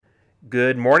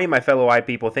Good morning, my fellow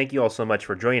iPeople. Thank you all so much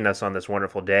for joining us on this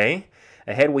wonderful day.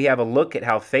 Ahead, we have a look at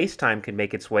how FaceTime can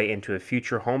make its way into a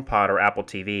future HomePod or Apple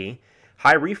TV.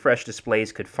 High refresh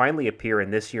displays could finally appear in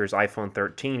this year's iPhone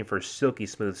 13 for silky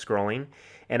smooth scrolling.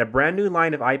 And a brand new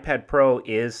line of iPad Pro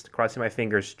is, crossing my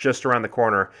fingers, just around the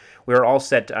corner. We are all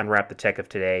set to unwrap the tech of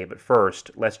today, but first,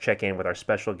 let's check in with our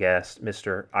special guest,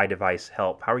 Mr. iDevice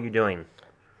Help. How are you doing?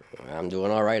 I'm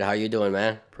doing all right. How you doing,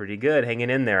 man? Pretty good,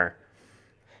 hanging in there.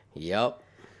 Yep.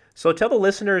 So tell the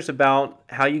listeners about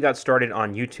how you got started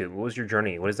on YouTube. What was your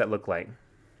journey? What does that look like?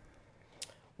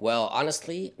 Well,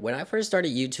 honestly, when I first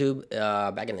started YouTube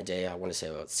back in the day, I want to say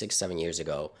about 6, 7 years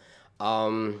ago,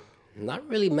 not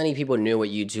really many people knew what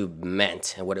YouTube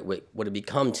meant and what it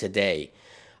become today.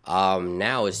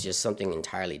 Now it's just something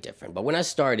entirely different. But when I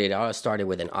started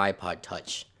with an iPod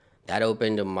Touch. That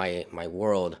opened my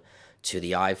world to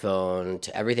the iPhone,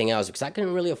 to everything else, because I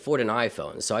couldn't really afford an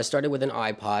iPhone. So I started with an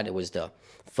iPod. It was the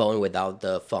phone without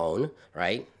the phone,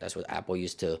 right? That's what Apple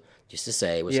used to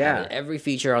say. It was having Yeah, every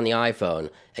feature on the iPhone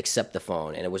except the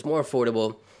phone, and it was more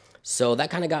affordable. So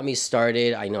that kind of got me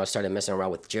started. I know I started messing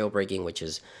around with jailbreaking, which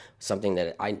is something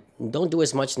that I don't do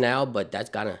as much now, but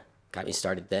that's kind of got me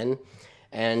started then.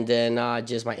 And then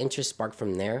just my interest sparked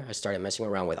from there. I started messing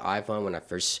around with iPhone when I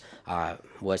first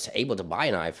was able to buy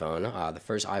an iPhone. The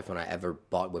first iPhone I ever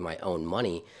bought with my own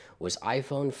money was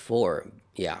iPhone 4.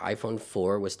 Yeah, iPhone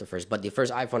 4 was the first. But the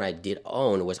first iPhone I did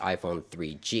own was iPhone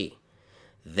 3G.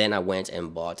 Then I went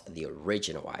and bought the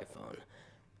original iPhone.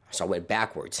 So I went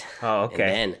backwards. oh, And okay.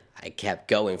 then I kept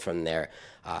going from there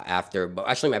but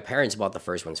actually, my parents bought the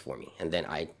first ones for me. And then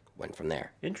I went from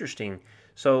there. Interesting.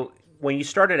 So when you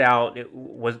started out, it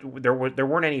was there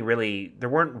weren't any really there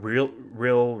weren't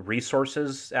real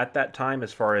resources at that time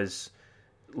as far as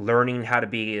learning how to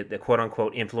be the quote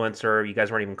unquote influencer. You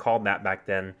guys weren't even called that back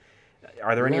then.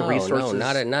 Are there any No, no, resources?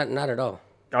 not at all.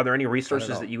 Are there any Not at resources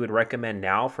that all. you would recommend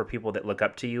now for people that look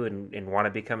up to you and want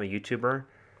to become a YouTuber?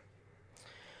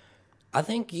 I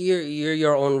think you're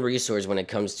your own resource when it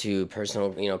comes to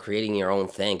personal, creating your own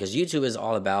thing. Because YouTube is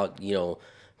all about,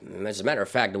 as a matter of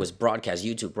fact, it was broadcast.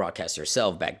 YouTube broadcast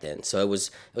yourself back then, so it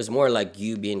was more like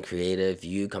you being creative,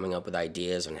 you coming up with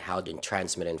ideas on how to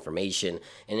transmit information,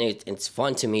 and it's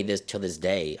fun to me this till this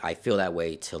day. I feel that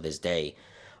way till this day.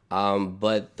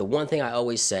 But the one thing I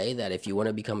always say that if you want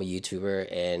to become a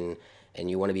YouTuber and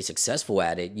you want to be successful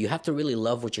at it, you have to really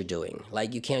love what you're doing.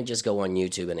 Like you can't just go on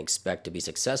YouTube and expect to be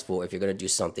successful if you're going to do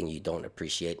something you don't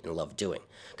appreciate and love doing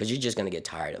because you're just going to get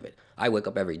tired of it. I wake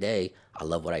up every day. I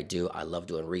love what I do. I love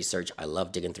doing research. I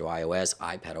love digging through iOS,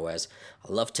 iPadOS.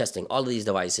 I love testing all of these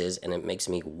devices and it makes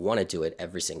me want to do it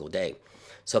every single day.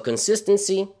 So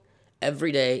consistency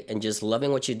every day and just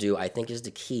loving what you do, I think is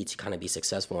the key to kind of be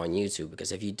successful on YouTube.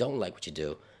 Because if you don't like what you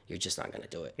do, you're just not going to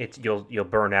do it. It's you'll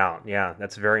burn out. Yeah,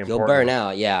 that's very You'll burn important.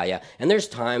 out, yeah, yeah. And there's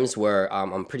times where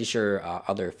I'm pretty sure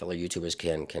other fellow YouTubers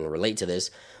can relate to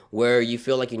this, where you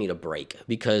feel like you need a break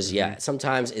because Hmm. yeah,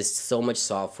 sometimes it's so much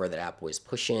software that Apple is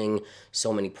pushing,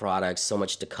 so many products, so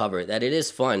much to cover that it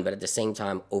is fun, but at the same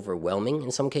time overwhelming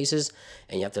in some cases,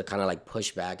 and you have to kind of like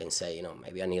push back and say,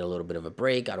 maybe I need a little bit of a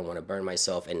break. I don't want to burn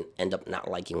myself and end up not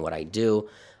liking what I do.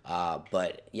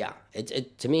 But yeah,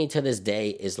 it to me to this day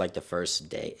is like the first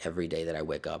day every day that I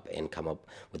wake up and come up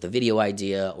with a video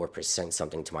idea or present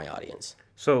something to my audience.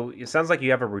 So it sounds like you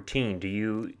have a routine. Do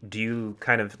you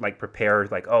kind of like prepare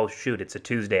like, oh shoot, it's a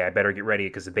Tuesday, I better get ready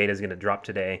because the beta is going to drop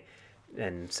today,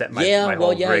 and set my Yeah, my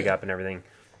well, whole rig yeah, up and everything.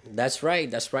 that's right.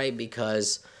 That's right.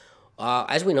 Because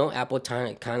as we know, Apple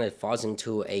kind of falls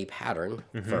into a pattern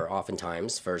Hmm. for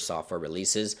oftentimes for software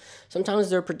releases. Sometimes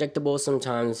they're predictable,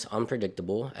 sometimes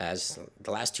unpredictable, as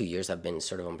the last 2 years have been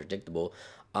sort of unpredictable.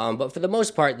 But for the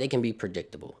most part, they can be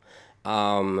predictable.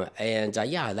 And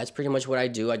yeah, that's pretty much what I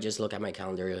do. I just look at my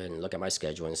calendar and look at my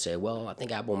schedule and say, well, I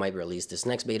think Apple might release this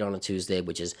next beta on a Tuesday,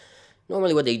 which is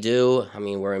normally what they do. I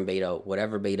mean, we're in beta,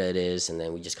 whatever beta it is, and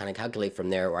then we just kind of calculate from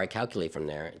there, or I calculate from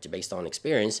there based on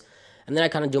experience. And then I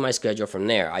kind of do my schedule from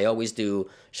there. I always do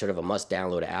sort of a must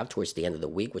download app towards the end of the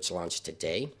week, which launched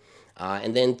today.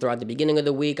 And then throughout the beginning of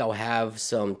the week, I'll have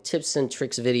some tips and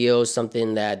tricks videos,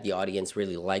 something that the audience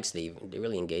really likes. They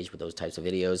really engage with those types of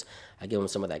videos. I give them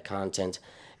some of that content.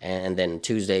 And then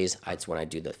Tuesdays, that's when I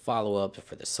do the follow up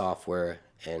for the software.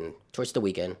 And towards the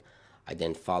weekend, I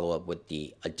then follow up with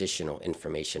the additional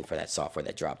information for that software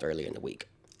that dropped earlier in the week.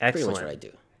 It's pretty much what Excellent. I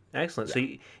do. Excellent. Yeah.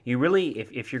 So you really,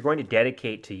 if you're going to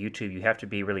dedicate to YouTube, you have to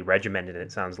be really regimented.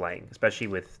 It sounds like, especially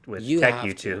with You tech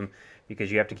have to. YouTube,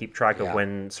 because you have to keep track of Yeah.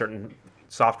 when certain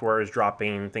software is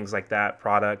dropping, things like that,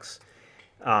 products.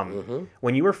 Um, Mm-hmm.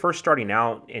 when you were first starting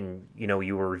out and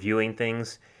you were reviewing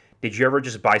things, Did you ever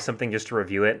just buy something just to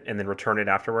review it and then return it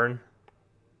afterward?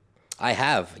 I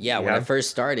have. Yeah, when I Yeah. first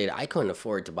started, I couldn't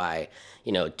afford to buy,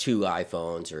 two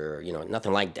iPhones or,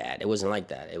 nothing like that. It wasn't like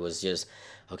that. It was just,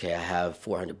 okay, I have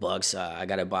 $400. I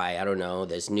got to buy, I don't know,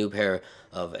 this new pair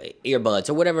of earbuds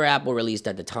or whatever Apple released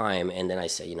at the time. And then I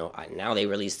said, now they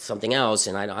released something else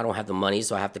and I don't have the money.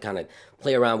 So I have to kind of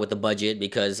play around with the budget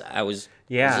because I was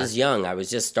Yeah. just young. I was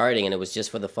just starting and it was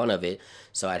just for the fun of it.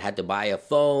 So I'd had to buy a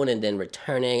phone and then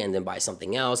return it and then buy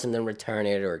something else and then return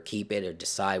it or keep it or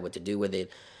decide what to do with it.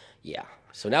 Yeah.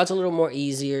 So now it's a little more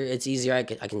easier. It's easier, I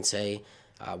can say,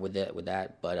 with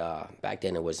that. But back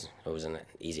then it wasn't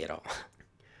easy at all.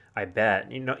 I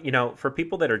bet. For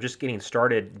people that are just getting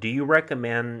started, do you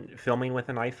recommend filming with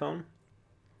an iPhone?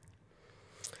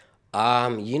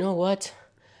 You know what?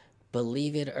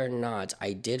 Believe it or not,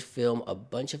 I did film a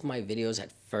bunch of my videos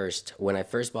at first. When I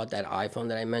first bought that iPhone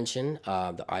that I mentioned,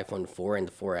 the iPhone 4 and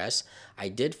the 4S, I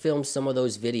did film some of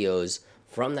those videos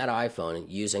from that iPhone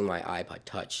using my iPod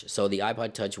Touch. So the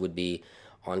iPod Touch would be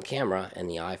on camera, and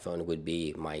the iPhone would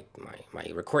be my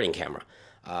recording camera,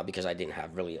 because I didn't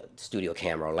have really a studio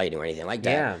camera or lighting or anything like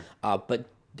that. Yeah. But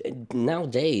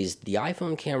nowadays, the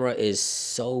iPhone camera is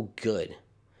so good.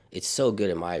 It's so good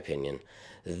in my opinion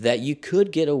that you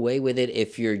could get away with it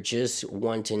if you're just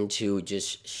wanting to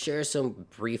just share some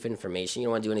brief information. You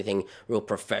don't want to do anything real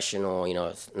professional,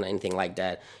 anything like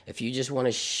that. If you just want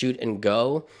to shoot and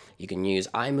go, you can use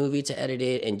iMovie to edit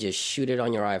it and just shoot it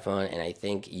on your iPhone. And I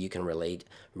think you can relate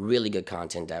really good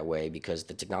content that way because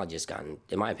the technology has gotten,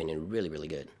 in my opinion, really, really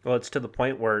good. Well, it's to the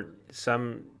point where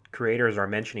some creators are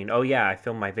mentioning, "Oh yeah, I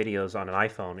film my videos on an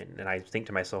iPhone," and I think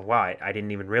to myself, "Wow, I didn't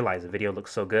even realize the video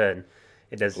looks so good."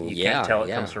 It does. You can't Yeah, tell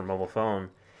it comes yeah. from a mobile phone.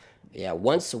 Yeah,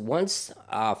 once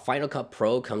Final Cut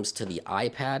Pro comes to the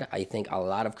iPad, I think a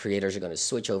lot of creators are going to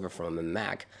switch over from a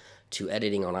Mac to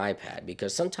editing on iPad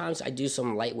because sometimes I do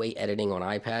some lightweight editing on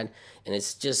iPad and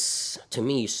it's just to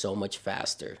me so much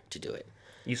faster to do it.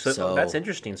 That's So,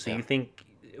 interesting. So yeah, you think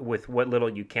with what little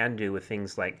you can do with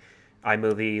things like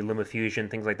iMovie, LumaFusion,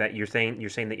 things like that, you're saying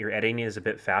that your editing is a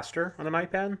bit faster on an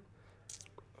iPad?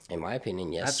 in my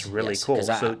opinion, That's yes, really yes, because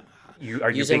cool. I So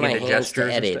are you using big my into hands to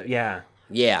gestures and stuff? edit. Yeah.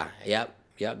 Yeah, yep,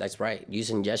 yep, that's right.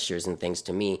 Using gestures and things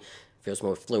to me feels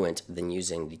more fluent than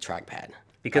using the trackpad. I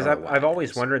Because don't know I've why that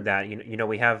always is. wondered that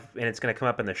we have, and it's going to come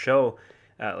up in the show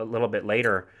a little bit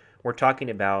later. We're talking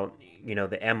about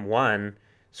the M1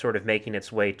 sort of making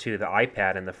its way to the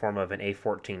iPad in the form of an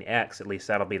A14X. At least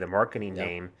that'll be the marketing Yeah.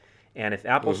 name. And if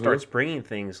Apple Mm-hmm. starts bringing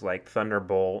things like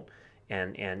Thunderbolt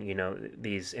and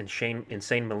these insane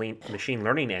machine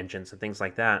learning engines and things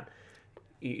like that,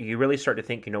 you really start to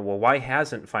think, well, why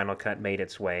hasn't Final Cut made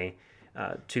its way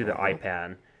to the Mm-hmm.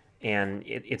 iPad? And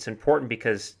it's important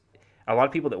because a lot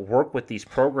of people that work with these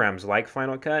programs like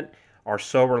Final Cut are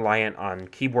so reliant on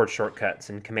keyboard shortcuts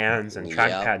and commands and Yep.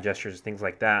 trackpad gestures, things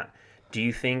like that. Do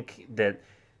you think that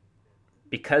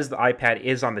because the iPad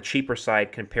is on the cheaper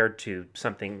side compared to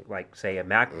something like, say, a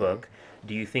Mm-hmm. MacBook,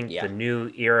 do you think the Yeah.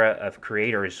 new era of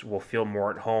creators will feel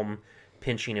more at home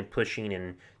pinching and pushing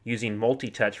and using multi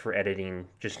touch for editing,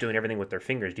 just doing everything with their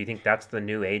fingers? Do you think that's the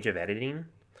new age of editing?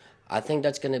 I think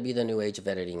that's going to be the new age of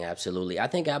editing. Absolutely. I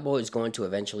think Apple is going to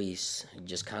eventually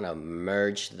just kind of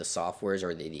merge the softwares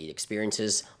or the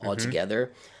experiences all Mm-hmm.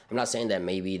 together. I'm not saying that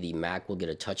maybe the Mac will get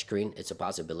a touchscreen. It's a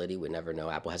possibility. We never know.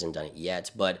 Apple hasn't done it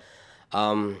yet. But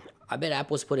I bet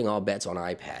Apple's putting all bets on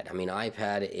iPad. I mean,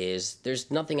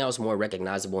 there's nothing else more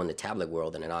recognizable in the tablet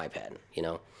world than an iPad.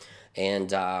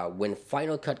 And when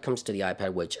Final Cut comes to the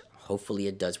iPad, which hopefully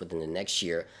it does within the next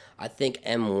year, I think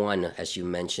M1, as you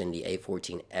mentioned, the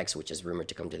A14X, which is rumored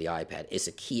to come to the iPad, is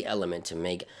a key element to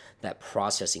make that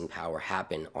processing power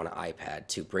happen on an iPad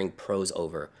to bring pros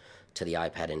over to the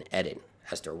iPad and edit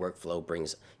as their workflow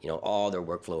brings, all their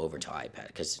workflow over to iPad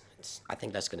because I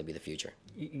think that's going to be the future.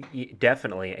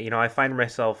 Definitely. I find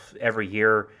myself every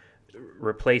year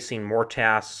replacing more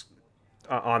tasks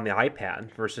on the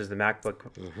iPad versus the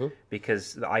MacBook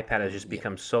because the iPad has just Yeah,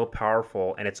 become so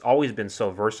powerful and it's always been so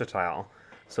versatile.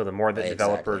 So the more that exactly.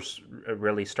 developers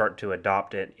really start to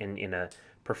adopt it in a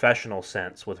professional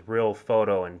sense with real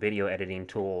photo and video editing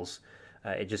tools,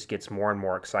 it just gets more and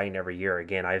more exciting every year.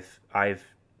 Again, I've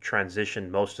transitioned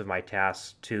most of my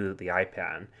tasks to the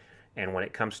iPad, and when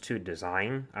it comes to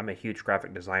design, I'm a huge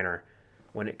graphic designer.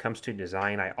 When it comes to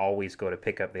design, I always go to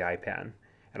pick up the iPad,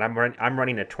 and I'm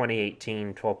running a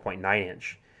 2018 12.9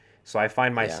 inch. So I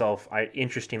find Yeah, myself,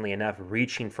 interestingly enough,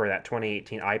 reaching for that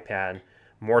 2018 iPad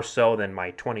more so than my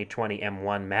 2020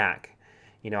 M1 Mac.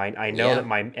 I know that yeah.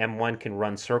 my M1 can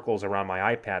run circles around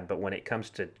my iPad, but when it comes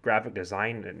to graphic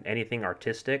design and anything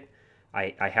artistic,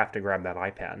 I have to grab that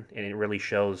iPad. And it really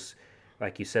shows,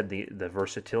 like you said, the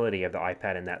versatility of the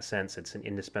iPad in that sense. It's an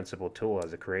indispensable tool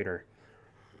as a creator.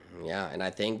 Yeah, and I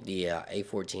think the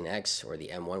A14X or the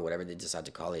M1, whatever they decide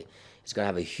to call it, is going to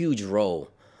have a huge role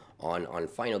on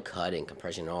Final Cut and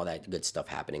compression and all that good stuff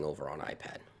happening over on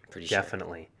iPad. Pretty sure.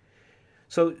 Definitely.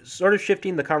 So, sort of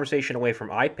shifting the conversation away from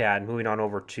iPad, moving on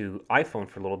over to iPhone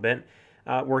for a little bit,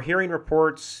 we're hearing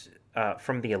reports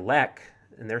from the Elec,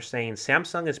 and they're saying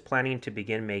Samsung is planning to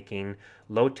begin making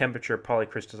low temperature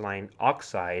polycrystalline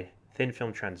oxide thin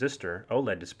film transistor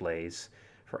OLED displays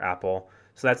for Apple.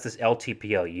 So that's this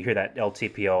LTPO. You hear that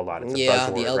LTPO a lot. It's a Yeah,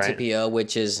 the buzzword, right? LTPO,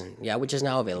 which is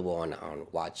now available on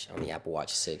the Apple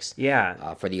Watch 6,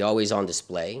 Yeah. for the always on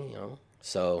display.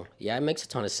 So yeah, it makes a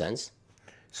ton of sense.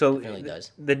 So Definitely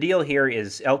does. the deal here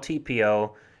is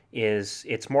LTPO is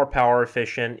it's more power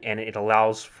efficient and it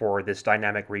allows for this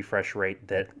dynamic refresh rate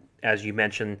that, as you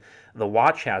mentioned, the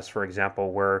watch has, for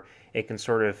example, where it can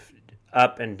sort of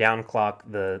up and down clock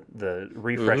the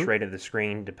refresh rate of the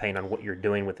screen depending on what you're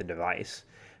doing with the device.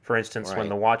 For instance, when Right.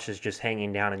 the watch is just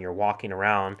hanging down and you're walking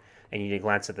around and you need to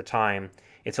glance at the time,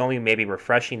 it's only maybe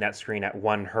refreshing that screen at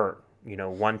 1 hertz,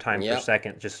 1 time per Yep.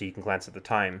 second, just so you can glance at the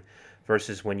time.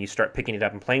 Versus when you start picking it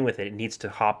up and playing with it, it needs to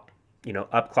hop,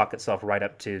 up clock itself right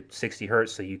up to 60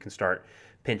 hertz so you can start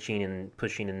pinching and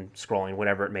pushing and scrolling,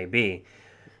 whatever it may be.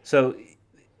 So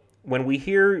when we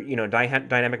hear,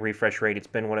 dynamic refresh rate, it's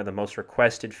been one of the most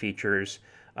requested features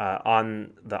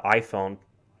on the iPhone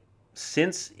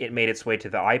since it made its way to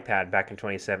the iPad back in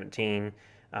 2017.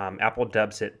 Apple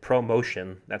dubs it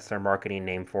ProMotion. That's their marketing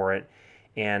name for it.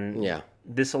 And Yeah.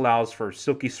 this allows for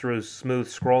silky smooth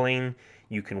scrolling.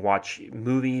 You can watch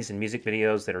movies and music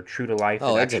videos that are true to life.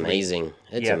 Oh, that it's actually, amazing.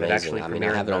 It's yeah, that amazing. actually I mean, I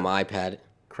premiere have it the on my iPad.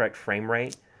 correct frame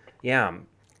rate. Yeah.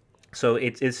 So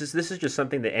this is just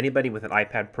something that anybody with an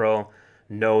iPad Pro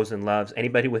knows and loves.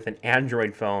 Anybody with an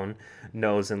Android phone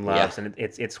knows and Yeah. loves, and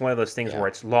it's one of those things Yeah. where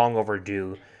it's long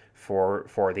overdue for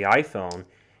the iPhone.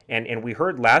 And we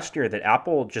heard last year that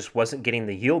Apple just wasn't getting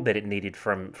the yield that it needed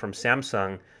from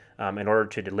Samsung in order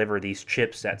to deliver these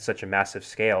chips at such a massive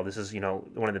scale. This is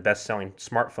one of the best selling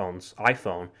smartphones,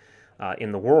 iPhone,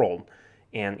 in the world,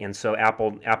 and so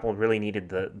Apple really needed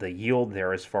the yield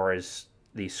there as far as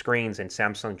these screens, and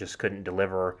Samsung just couldn't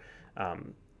deliver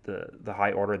the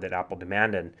high order that Apple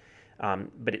demanded.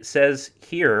 But it says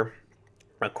here,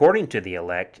 according to the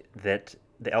Elect, that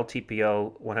the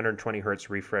LTPO 120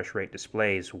 hertz refresh rate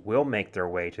displays will make their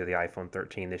way to the iPhone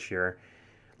 13 this year.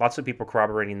 Lots of people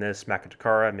corroborating this. Maka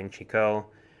Takara, Ming Chi Kuo,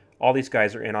 all these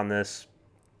guys are in on this.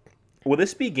 Will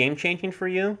this be game changing for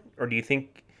you, or do you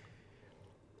think?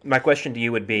 My question to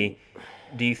you would be: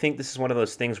 do you think this is one of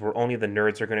those things where only the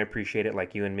nerds are going to appreciate it,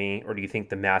 like you and me, or do you think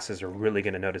the masses are really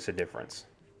going to notice a difference?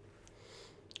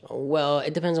 Well,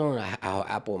 it depends on how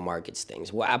Apple markets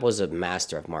things. Well, Apple is a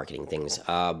master of marketing things,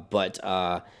 but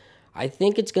I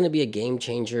think it's going to be a game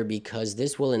changer because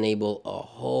this will enable a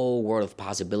whole world of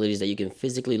possibilities that you can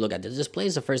physically look at. The display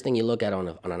is the first thing you look at on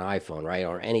an iPhone, right,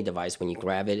 or any device when you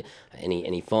grab it,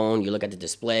 any phone. You look at the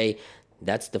display.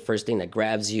 That's the first thing that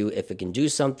grabs you. If it can do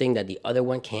something that the other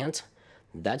one can't,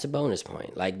 that's a bonus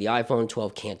point. Like the iPhone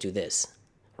 12 can't do this,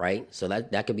 right? So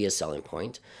that could be a selling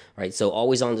point, right? So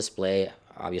always on display,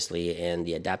 obviously, and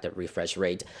the adaptive refresh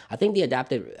rate. I think the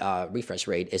adaptive refresh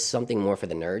rate is something more for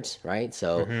the nerds, right?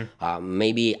 So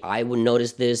maybe I would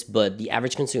notice this, but the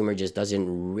average consumer just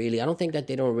doesn't really. I don't think that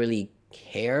they don't really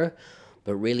care.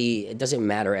 But really, it doesn't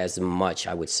matter as much,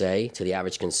 I would say, to the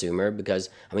average consumer because,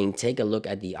 I mean, take a look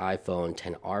at the iPhone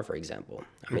 10R, for example.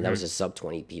 I mean, that was a sub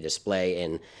 20p display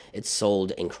and it sold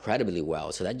incredibly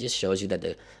well. So that just shows you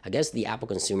that I guess the Apple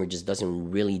consumer just doesn't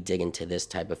really dig into this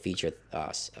type of feature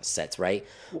sets, right?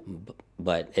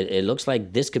 But it looks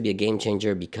like this could be a game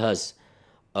changer because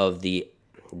of the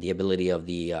ability of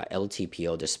the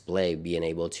LTPO display being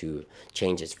able to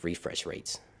change its refresh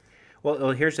rates.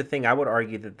 Well, here's the thing. I would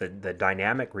argue that the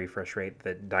dynamic refresh rate,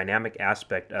 the dynamic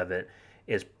aspect of it,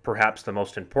 is perhaps the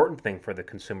most important thing for the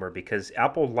consumer because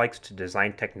Apple likes to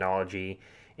design technology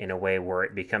in a way where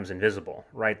it becomes invisible,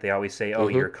 right? They always say, oh,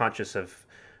 you're conscious of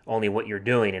only what you're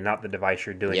doing and not the device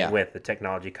you're doing it Yeah. with. The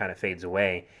technology kind of fades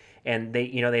away. And they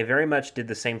very much did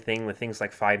the same thing with things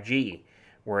like 5G,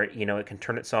 where it can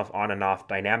turn itself on and off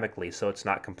dynamically, so it's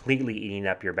not completely eating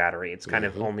up your battery. It's kind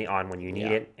of only on when you need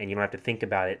Yeah. it, and you don't have to think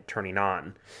about it turning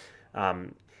on.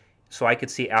 So I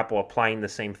could see Apple applying the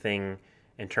same thing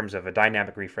in terms of a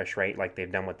dynamic refresh rate, like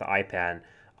they've done with the iPad,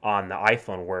 on the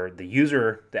iPhone, where the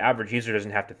average user,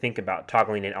 doesn't have to think about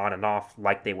toggling it on and off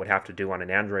like they would have to do on an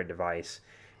Android device,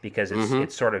 because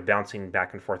it's sort of bouncing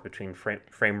back and forth between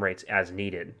frame rates as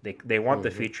needed. They want the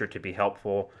feature to be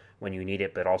helpful when you need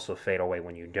it, but also fade away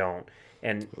when you don't.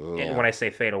 And Yeah. when I say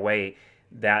fade away,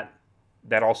 that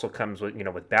that also comes with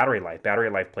with battery life. Battery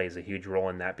life plays a huge role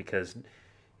in that because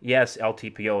yes,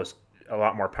 LTPO is a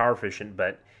lot more power efficient,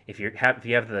 but if you have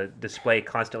the display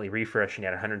constantly refreshing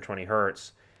at 120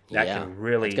 hertz, that Yeah. can That's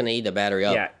really gonna eat the battery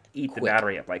yeah up eat the quick.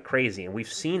 battery up like crazy, and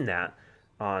we've seen that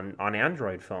on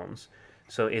Android phones.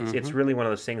 So it's Mm-hmm. really one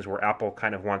of those things where Apple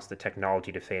kind of wants the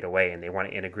technology to fade away, and they want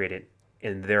to integrate it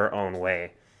in their own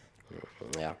way.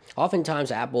 Yeah.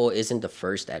 Oftentimes, Apple isn't the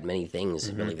first at many things,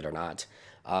 Hmm. believe it or not.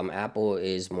 Apple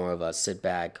is more of a sit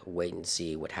back, wait and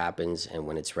see what happens, and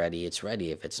when it's ready, it's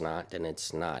ready. If it's not, then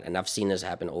it's not. And I've seen this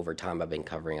happen over time. I've been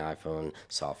covering iPhone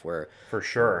software For for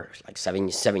sure. like seven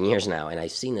years now, and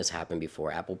I've seen this happen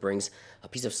before. Apple brings a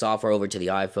piece of software over to the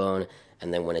iPhone,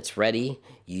 and then when it's ready,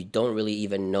 you don't really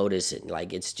even notice it.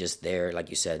 Like it's just there, like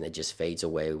you said, and it just fades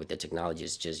away with the technology.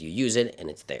 It's just you use it, and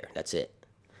it's there. That's it.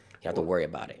 You don't have to worry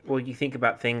about it. Well, you think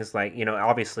about things like,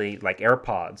 obviously like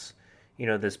AirPods,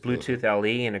 this Bluetooth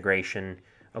LE integration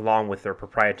along with their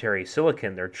proprietary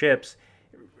silicon, their chips,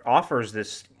 offers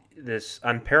this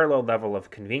unparalleled level of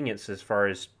convenience as far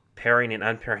as pairing and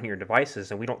unpairing your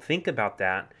devices, and we don't think about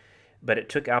that. But it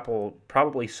took Apple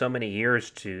probably so many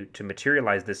years to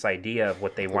materialize this idea of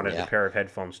what they wanted the Yeah. pair of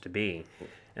headphones to be,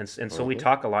 and so we Hmm.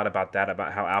 talk a lot about that,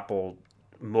 about how Apple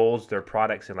molds their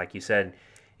products, and like you said,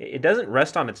 it doesn't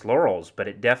rest on its laurels, but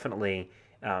it definitely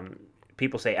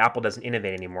people say Apple doesn't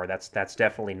innovate anymore. That's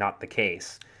definitely not the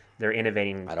case. They're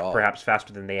innovating At all. perhaps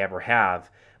faster than they ever have,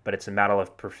 but it's a matter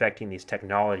of perfecting these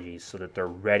technologies so that they're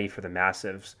ready for the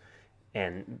massive,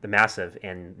 and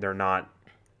they're not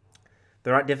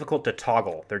difficult to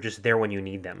toggle. They're just there when you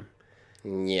need them.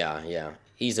 Yeah, yeah.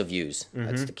 Ease of use.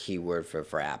 That's Hmm. the key word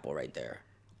for Apple right there.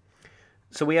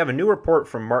 So we have a new report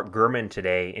from Mark Gurman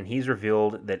today, and he's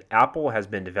revealed that Apple has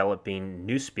been developing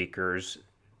new speakers,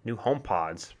 new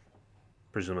HomePods,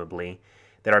 presumably,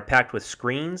 that are packed with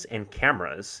screens and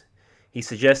cameras. He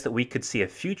suggests that we could see a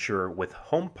future with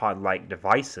HomePod like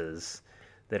devices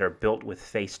that are built with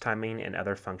FaceTiming and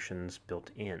other functions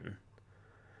built in.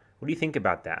 What do you think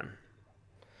about that?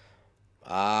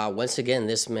 Once again,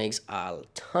 this makes a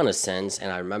ton of sense.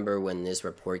 And I remember when this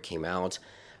report came out,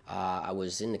 I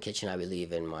was in the kitchen, I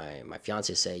believe, and my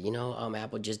fiance said,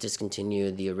 Apple just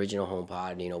discontinued the original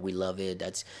HomePod. We love it.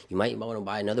 That's you might want to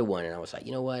buy another one. And I was like,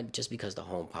 you know what? Just because the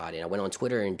HomePod, and I went on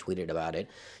Twitter and tweeted about it.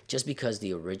 Just because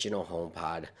the original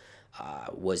HomePod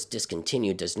was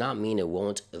discontinued does not mean it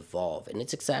won't evolve. And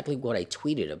it's exactly what I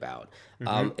tweeted about.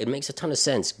 Mm-hmm. It makes a ton of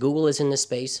sense. Google is in this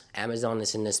space, Amazon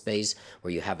is in this space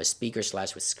where you have a speaker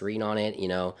slash with screen on it,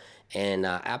 and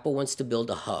Apple wants to build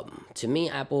a hub. To me,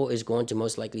 Apple is going to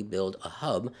most likely build a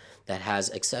hub that has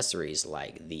accessories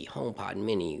like the HomePod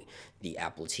Mini, the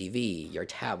Apple TV, your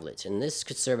tablets, and this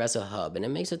could serve as a hub. And it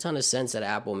makes a ton of sense that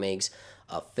Apple makes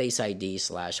a Face ID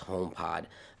slash HomePod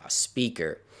a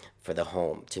speaker for the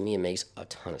home. To me, it makes a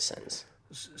ton of sense.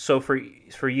 So for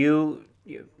you,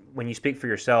 when you speak for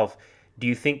yourself, do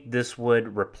you think this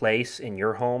would replace in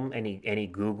your home any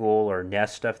Google or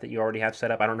Nest stuff that you already have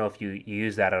set up? I don't know if you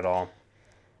use that at all.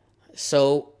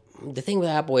 So the thing with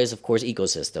Apple is, of course,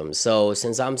 ecosystem. So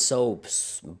since I'm so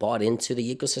bought into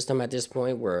the ecosystem at this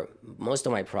point, where most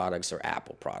of my products are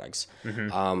Apple products,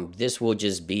 Hmm. this will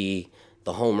just be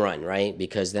the home run, right?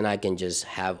 Because then I can just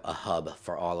have a hub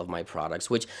for all of my products,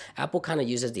 which Apple kind of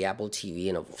uses the Apple TV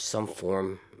in some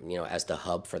form, as the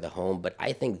hub for the home. But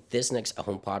I think this next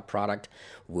HomePod product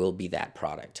will be that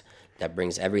product that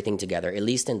brings everything together, at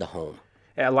least in the home.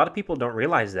 A lot of people don't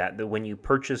realize that when you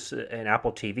purchase an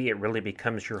Apple TV, it really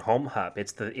becomes your home hub.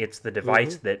 It's the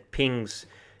device that pings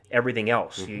everything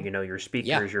else. Your Yeah,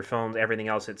 speakers, your phones, everything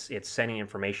else. It's sending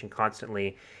information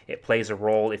constantly. It plays a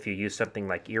role if you use something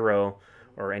like Eero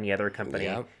or any other company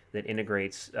yeah, that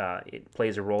integrates. It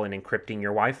plays a role in encrypting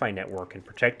your Wi-Fi network and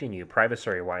protecting you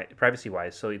privacy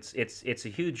wise. So it's a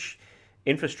huge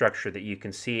infrastructure that you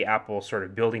can see Apple sort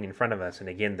of building in front of us. And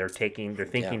again, they're yeah.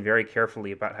 thinking very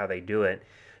carefully about how they do it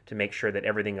to make sure that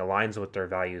everything aligns with their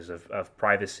values of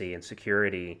privacy and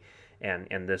security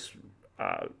and this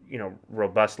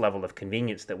robust level of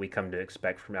convenience that we come to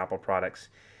expect from Apple products.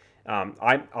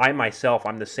 I myself,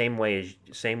 I'm the same way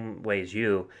as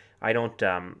you. I don't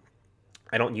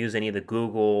I don't use any of the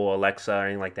Google, Alexa, or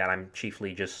anything like that. I'm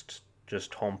chiefly just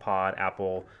HomePod,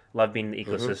 Apple. Love being in the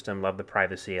Hmm. ecosystem. Love the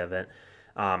privacy of it.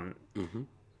 Um, Hmm.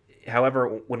 However,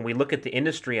 when we look at the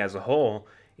industry as a whole,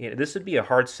 this would be a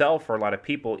hard sell for a lot of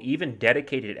people. Even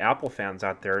dedicated Apple fans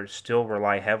out there still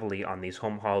rely heavily on these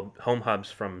home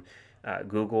hubs from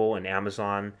Google and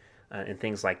Amazon and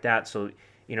things like that. So,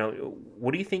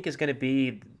 what do you think is going to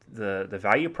be the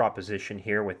value proposition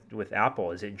here with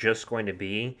Apple? Is it just going to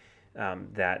be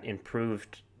that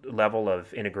improved level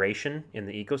of integration in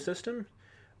the ecosystem?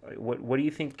 What do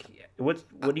you think? What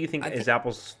do you think I is think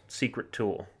Apple's secret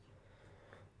tool?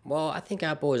 Well, I think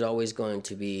Apple is always going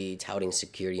to be touting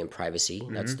security and privacy.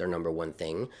 That's their number one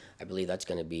thing. I believe that's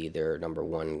going to be their number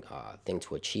one thing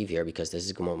to achieve here because this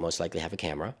is going to most likely have a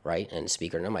camera, right, and a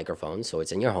speaker and a microphone, so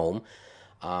it's in your home.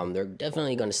 They're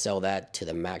definitely going to sell that to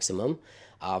the maximum.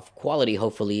 Quality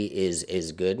hopefully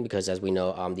is good because as we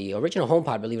know, the original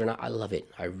HomePod, believe it or not, I love it.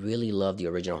 I really love the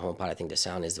original HomePod. I think the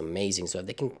sound is amazing. So if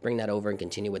they can bring that over and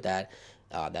continue with that,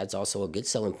 that's also a good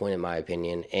selling point in my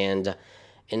opinion.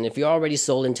 And if you're already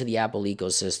sold into the Apple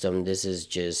ecosystem, this is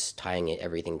just tying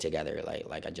everything together.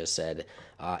 Like I just said,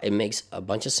 it makes a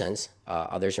bunch of sense.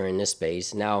 Others are in this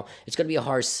space. Now, it's going to be a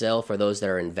hard sell for those that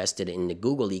are invested in the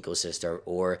Google ecosystem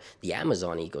or the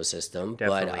Amazon ecosystem.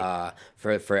 Definitely.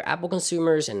 But for Apple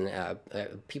consumers and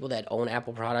people that own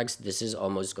Apple products, this is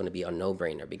almost going to be a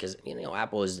no-brainer because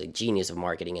Apple is the genius of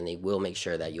marketing, and they will make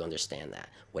sure that you understand that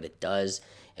what it does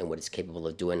and what it's capable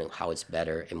of doing and how it's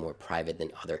better and more private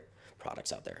than other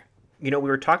products out there. We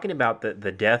were talking about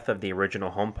the death of the original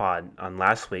HomePod on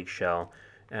last week's show,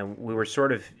 and we were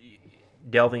sort of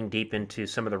delving deep into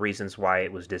some of the reasons why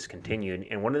it was discontinued.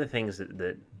 And one of the things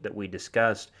that we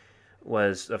discussed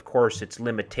was, of course, its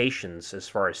limitations as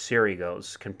far as Siri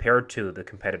goes compared to the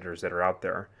competitors that are out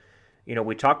there.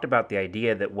 We talked about the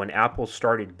idea that when Apple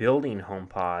started building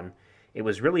HomePod, it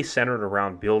was really centered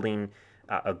around building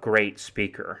a great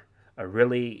speaker, a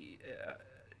really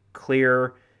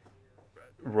clear,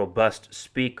 robust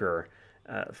speaker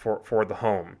for the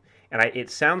home. And it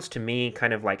sounds to me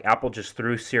kind of like Apple just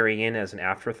threw Siri in as an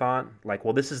afterthought. Like,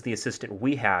 well, this is the assistant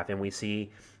we have, and we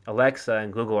see Alexa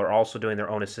and Google are also doing their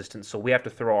own assistants, so we have to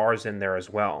throw ours in there as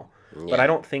well. Yeah. But I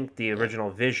don't think the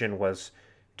original vision was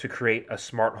to create a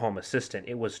smart home assistant.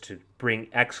 It was to bring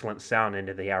excellent sound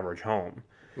into the average home.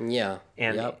 Yeah.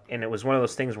 And it was one of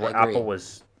those things where Apple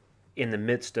was in the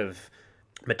midst of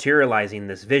materializing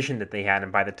this vision that they had,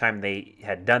 and by the time they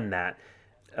had done that,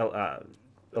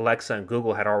 Alexa and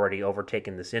Google had already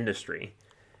overtaken this industry.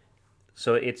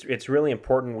 So it's really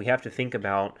important. We have to think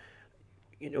about,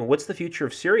 what's the future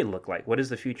of Siri look like? What does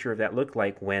the future of that look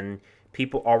like when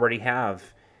people already have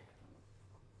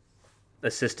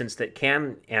assistants that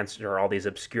can answer all these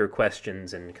obscure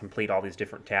questions and complete all these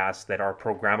different tasks that are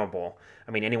programmable?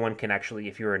 I mean, anyone can actually,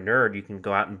 if you're a nerd, you can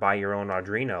go out and buy your own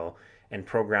Arduino and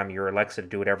program your Alexa to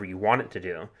do whatever you want it to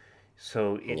do.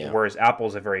 So, whereas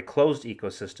Apple's a very closed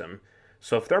ecosystem.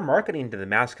 So if they're marketing to the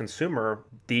mass consumer,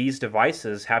 these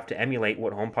devices have to emulate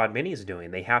what HomePod Mini is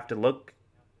doing. They have to look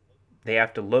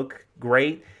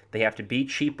great. They have to be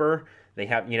cheaper. They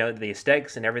have, the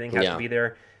aesthetics and everything has to be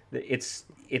there.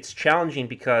 It's challenging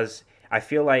because I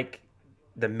feel like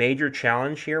the major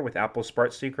challenge here with Apple's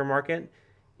smart speaker market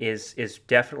is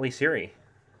definitely Siri.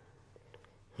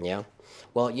 Yeah.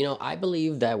 Well, I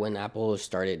believe that when Apple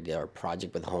started their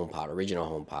project with HomePod, original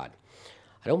HomePod,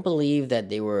 I don't believe that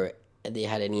they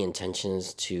had any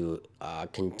intentions to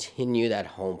continue that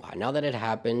HomePod. Now that it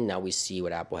happened, now we see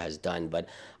what Apple has done. But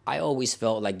I always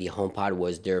felt like the HomePod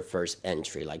was their first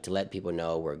entry, like to let people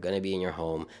know we're going to be in your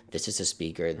home. This is a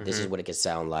speaker. This is what it could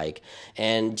sound like.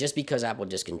 And just because Apple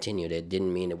discontinued it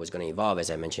didn't mean it was going to evolve,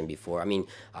 as I mentioned before. I mean,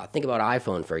 think about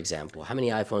iPhone, for example. How many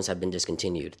iPhones have been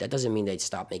discontinued? That doesn't mean they'd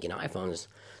stop making iPhones.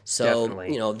 So,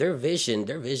 Definitely. their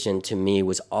vision to me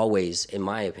was always, in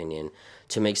my opinion,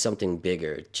 to make something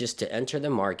bigger, just to enter the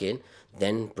market,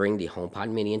 then bring the HomePod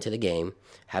Mini into the game,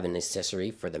 have an accessory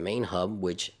for the main hub,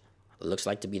 which looks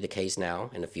like to be the case now.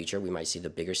 In the future, we might see the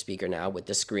bigger speaker now with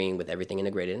the screen, with everything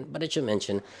integrated. But I should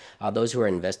mention, those who are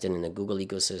invested in the Google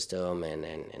ecosystem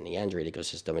and the Android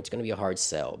ecosystem, it's going to be a hard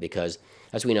sell because,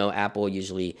 as we know, Apple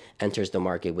usually enters the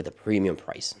market with a premium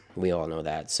price. We all know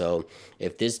that. So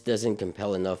if this doesn't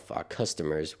compel enough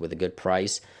customers with a good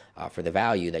price for the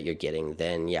value that you're getting,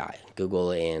 then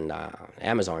Google and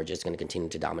Amazon are just going to continue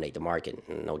to dominate the market.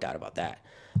 No doubt about that.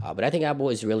 But I think Apple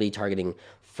is really targeting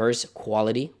first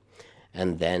quality,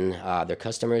 and then their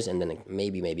customers, and then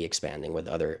maybe expanding with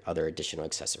other additional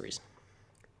accessories.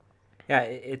 Yeah,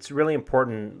 it's really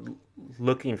important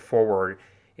looking forward.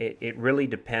 It really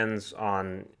depends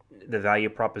on the value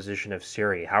proposition of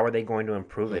Siri. How are they going to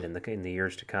improve it in the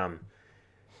years to come?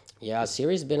 Yeah,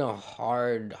 Siri's been a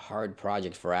hard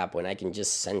project for Apple, and I can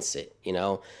just sense it,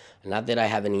 Not that I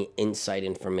have any inside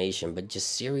information, but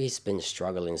just Siri's been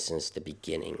struggling since the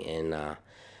beginning. And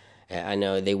I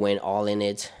know they went all in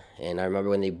it. And I remember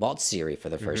when they bought Siri for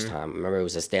the first time. I remember it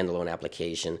was a standalone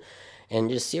application. And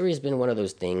just Siri's been one of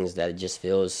those things that it just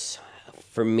feels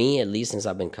for me, at least since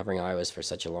I've been covering iOS for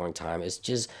such a long time,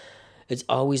 it's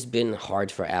always been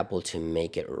hard for Apple to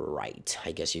make it right,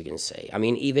 I guess you can say. I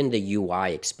mean, even the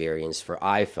UI experience for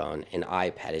iPhone and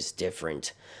iPad is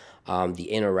different. The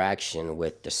interaction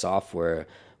with the software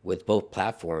with both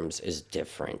platforms is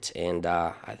different, and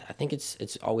I think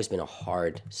it's always been a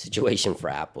hard situation for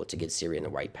Apple to get Siri in the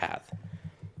right path.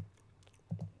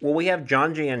 Well, we have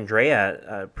John J.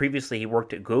 Andrea. Previously, he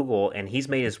worked at Google, and he's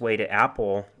made his way to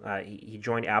Apple. He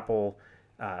joined Apple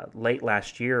late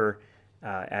last year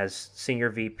as Senior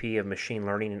VP of Machine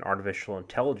Learning and Artificial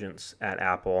Intelligence at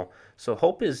Apple. So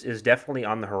hope is definitely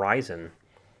on the horizon.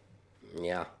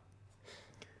 Yeah,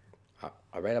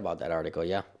 I read about that article.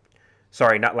 Yeah.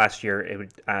 Sorry, not last year. It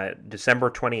would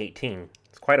December 2018.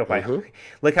 It's quite a while.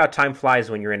 Look how time flies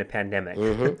when you're in a pandemic.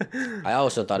 I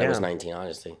also thought it was Yeah. 19,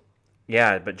 honestly.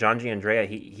 Yeah, but John G. Andrea,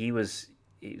 he was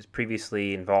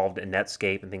previously involved in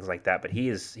Netscape and things like that. But he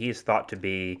is thought to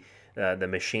be the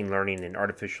machine learning and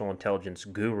artificial intelligence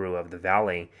guru of the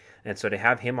Valley. And so to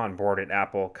have him on board at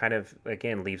Apple kind of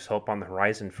again leaves hope on the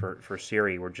horizon for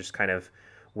Siri. We're just kind of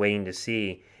waiting to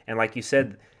see. And like you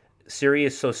said, Siri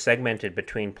is so segmented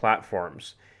between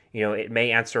platforms. You know, it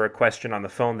may answer a question on the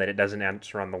phone that it doesn't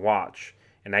answer on the watch.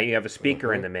 And now you have a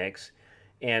speaker in the mix.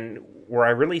 And where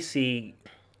I really see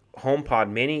HomePod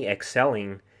Mini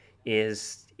excelling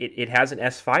is it has an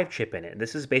S5 chip in it.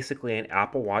 This is basically an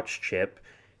Apple Watch chip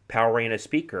powering a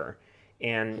speaker.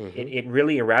 And it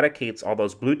really eradicates all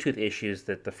those Bluetooth issues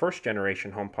that the first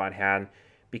generation HomePod had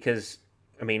because,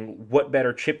 I mean, what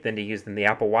better chip than to use than the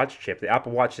Apple Watch chip? The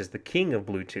Apple Watch is the king of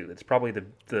Bluetooth. It's probably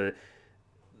the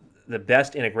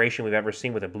best integration we've ever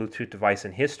seen with a Bluetooth device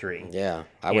in history. Yeah,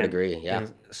 I would agree. Yeah.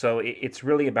 And so it's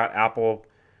really about Apple.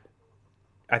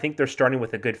 I think they're starting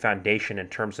with a good foundation in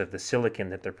terms of the silicon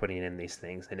that they're putting in these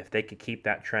things. And if they could keep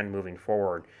that trend moving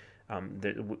forward,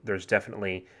 there's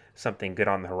definitely something good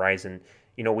on the horizon.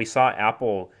 You know, we saw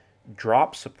Apple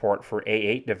drop support for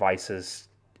A8 devices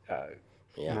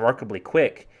remarkably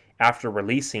quick after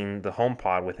releasing the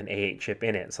HomePod with an A8 chip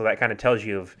in it. So that kind of tells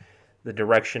you of the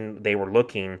direction they were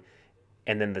looking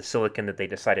and then the silicon that they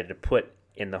decided to put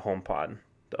in the HomePod,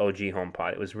 the OG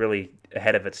HomePod. It was really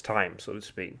ahead of its time, so to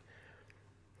speak.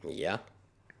 Yeah,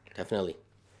 definitely.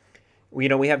 You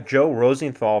know, we have Joe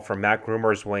Rosenthal from Mac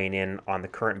Rumors weighing in on the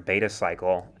current beta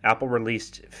cycle. Apple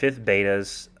released fifth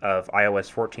betas of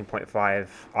iOS 14.5,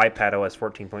 iPadOS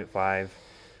 14.5,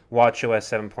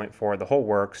 watchOS 7.4, the whole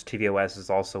works. tvOS is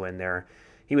also in there.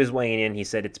 He was weighing in. He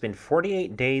said it's been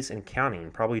 48 days and counting,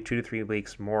 probably 2 to 3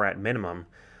 weeks more at minimum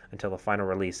until the final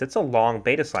release. It's a long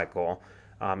beta cycle.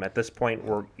 At this point,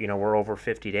 we're over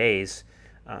 50 days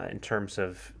in terms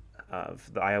of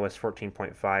the iOS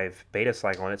 14.5 beta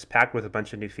cycle, and it's packed with a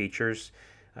bunch of new features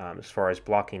as far as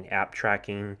blocking app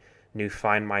tracking, new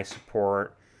Find My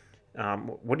support.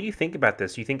 What do you think about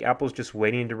this? Do you think Apple's just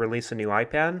waiting to release a new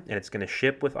iPad and it's going to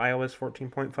ship with iOS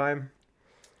 14.5?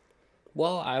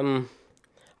 Well,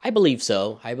 I believe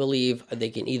so. I believe they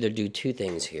can either do two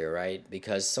things here, right?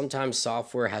 Because sometimes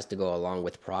software has to go along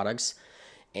with products,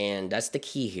 and that's the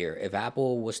key here. If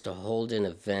Apple was to hold an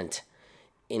event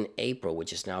in April,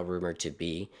 which is now rumored to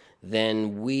be,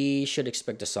 then we should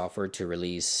expect the software to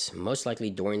release most likely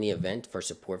during the event for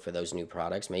support for those new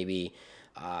products. Maybe,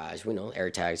 as we know,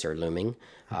 AirTags are looming.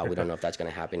 We don't know if that's going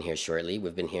to happen here shortly.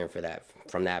 We've been hearing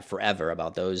from that forever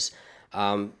about those.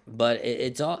 But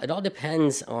it all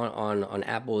depends on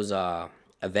Apple's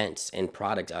events and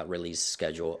product release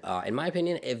schedule. In my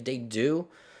opinion, if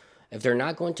they're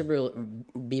not going to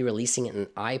be releasing an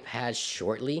iPad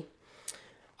shortly,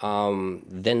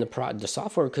 then the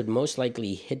software could most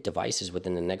likely hit devices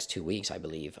within the next 2 weeks, I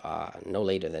believe, no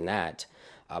later than that.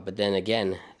 But then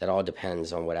again, that all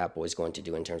depends on what Apple is going to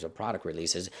do in terms of product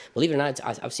releases. Believe it or not,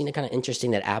 I've seen it kind of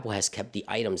interesting that Apple has kept the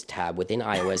items tab within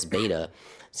iOS beta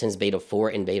since beta 4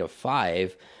 and beta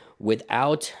 5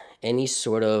 without any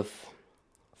sort of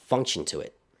function to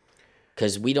it.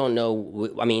 Because we don't know,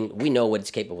 I mean, we know what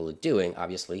it's capable of doing,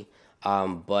 obviously,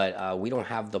 but we don't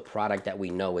have the product that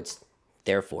we know it's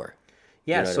there for.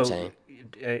 Yeah, you know what I'm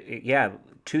saying? Yeah,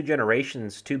 2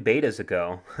 generations, 2 betas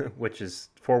ago, which is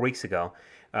 4 weeks ago,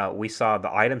 we saw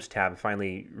the items tab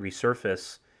finally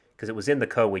resurface because it was in the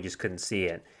code, we just couldn't see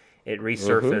it. It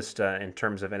resurfaced in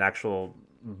terms of an actual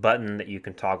button that you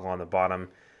can toggle on the bottom,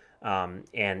 and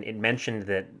it mentioned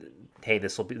that hey,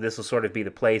 this will sort of be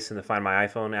the place in the Find My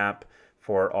iPhone app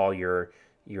for all your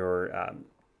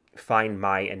Find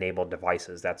My enabled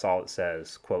devices. That's all it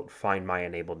says, quote, Find My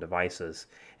enabled devices.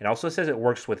 It also says it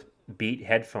works with Beat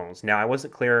headphones. Now, I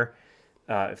wasn't clear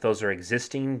if those are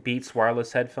existing Beats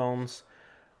wireless headphones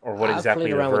or what I've exactly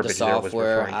played the around with the verbiage there was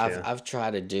software. referring I've to. I've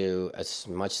tried to do as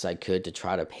much as I could to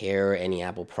try to pair any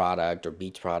Apple product or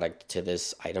Beats product to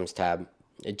this items tab.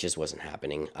 It just wasn't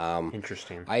happening.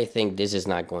 Interesting. I think this is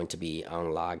not going to be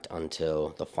unlocked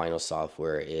until the final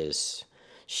software is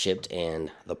shipped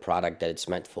and the product that it's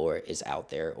meant for is out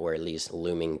there, or at least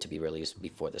looming to be released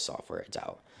before the software is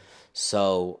out.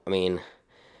 So, I mean,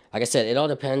 like I said, it all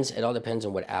depends. It all depends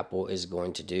on what Apple is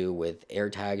going to do with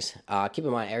AirTags. Keep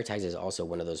in mind, AirTags is also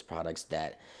one of those products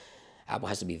that Apple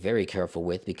has to be very careful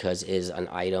with because it is an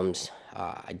item's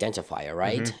identifier,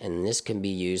 right? And this can be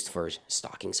used for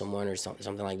stalking someone or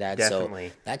something like that. So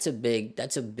Definitely.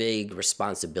 that's a big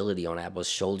responsibility on Apple's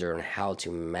shoulder on how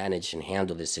to manage and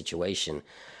handle this situation.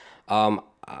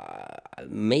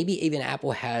 Maybe even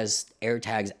Apple has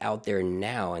AirTags out there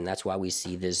now, and that's why we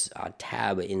see this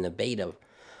tab in the beta.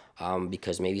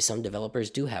 Because maybe some developers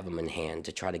do have them in hand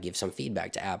to try to give some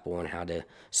feedback to Apple on how to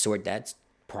sort that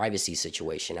privacy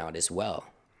situation out as well.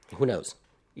 Who knows?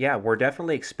 Yeah, we're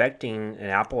definitely expecting an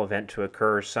Apple event to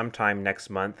occur sometime next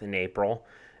month in April,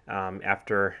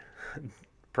 after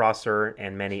Prosser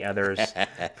and many others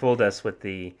fooled us with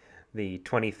the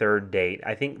 23rd date.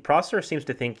 I think Prosser seems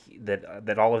to think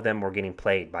that all of them were getting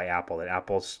played by Apple. That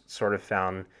Apple's sort of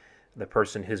found the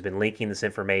person who's been leaking this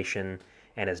information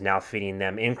and is now feeding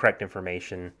them incorrect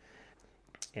information,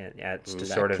 and it's to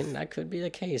That could be the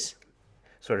case.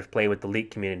 sort of play with the leak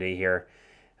community here.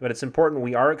 But it's important.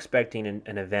 We are expecting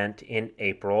an event in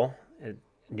April.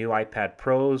 New iPad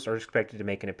Pros are expected to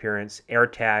make an appearance.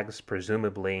 AirTags,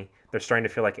 presumably. They're starting to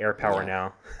feel like AirPower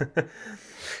now.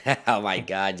 Oh my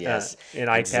God, yes, An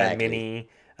iPad Mini,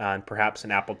 and perhaps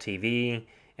an Apple TV.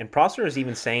 And Prosser is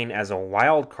even saying as a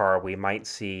wild card, we might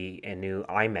see a new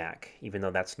iMac, even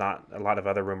though that's not, a lot of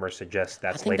other rumors suggest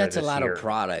I that's think later that's a this lot year. of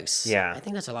products. Yeah. I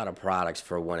think that's a lot of products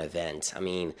for one event. I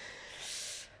mean,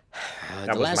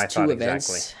 That the was my last two thought events.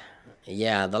 exactly.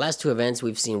 Yeah, the last two events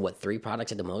we've seen what, three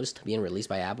products at the most being released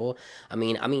by Apple. I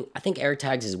think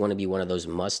AirTags is going to be one of those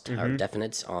must or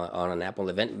definites on an Apple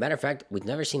event. Matter of fact, we've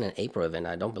never seen an April event.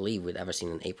 I don't believe we've ever seen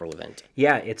an April event.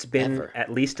 Yeah, it's been Ever.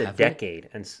 at least a Have we? decade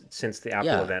since the Apple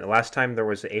Yeah. event. The last time there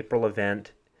was an April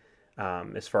event,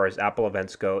 as far as Apple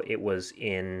events go, it was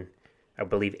in, I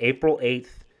believe, April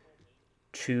 8th,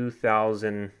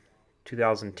 2000,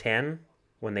 2010,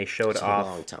 when they showed It's a off,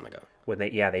 long time ago.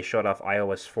 they showed off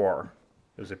iOS 4.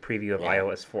 It was a preview of Yeah.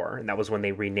 iOS 4, and that was when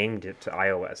they renamed it to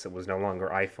iOS. It was no longer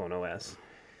iPhone OS.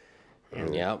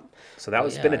 And Yep. so that Well,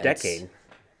 was been a yeah, it's- decade.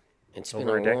 It's been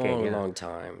Over a a decade, long, yeah. long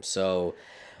time. So,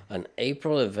 an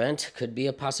April event could be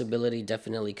a possibility.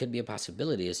 Definitely could be a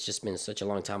possibility. It's just been such a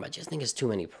long time. I just think it's too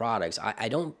many products. I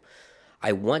don't.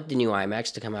 I want the new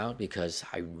iMacs to come out because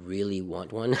I really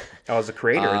want one. As a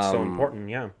creator, it's so important,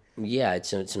 yeah. Yeah,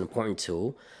 it's an important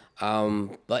tool.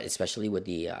 But especially with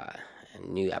the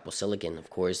new Apple Silicon, of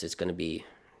course, it's going to be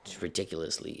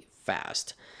ridiculously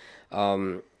fast.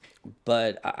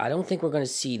 But I don't think we're going to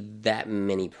see that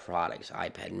many products.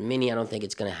 iPad Mini, I don't think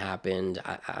it's going to happen.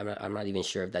 I'm not even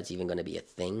sure if that's even going to be a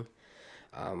thing.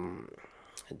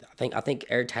 I think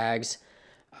AirTags,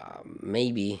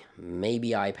 maybe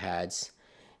iPads,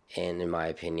 and in my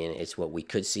opinion, it's what we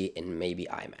could see in maybe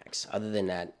iMacs. Other than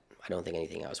that, I don't think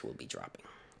anything else will be dropping,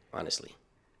 honestly.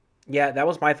 Yeah, that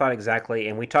was my thought exactly,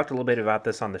 and we talked a little bit about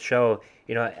this on the show.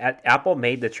 Apple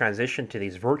made the transition to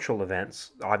these virtual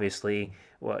events, obviously,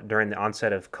 during the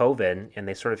onset of COVID, and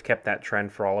they sort of kept that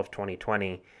trend for all of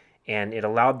 2020, and it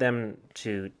allowed them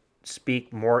to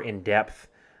speak more in depth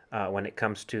when it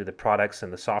comes to the products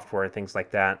and the software and things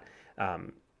like that.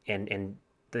 And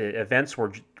the events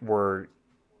were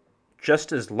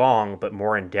just as long, but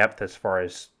more in depth as far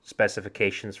as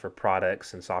specifications for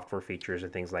products and software features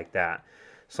and things like that.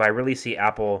 So I really see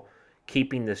Apple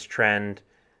keeping this trend,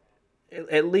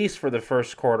 at least for the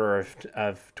first quarter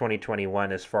of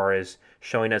 2021, as far as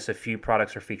showing us a few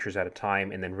products or features at a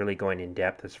time, and then really going in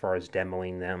depth as far as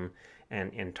demoing them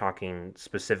and talking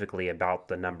specifically about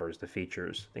the numbers, the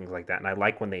features, things like that. And I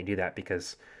like when they do that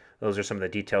because those are some of the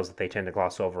details that they tend to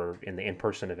gloss over in the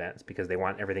in-person events because they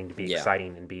want everything to be Yeah.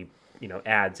 exciting and be,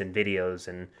 ads and videos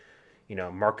and,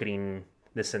 marketing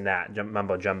this and that,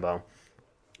 mumbo jumbo.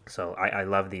 So I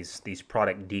love these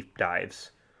product deep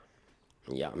dives.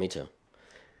 Yeah, me too.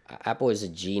 Apple is a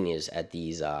genius at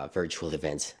these virtual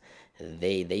events.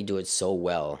 They do it so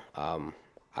well.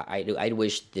 I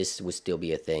wish this would still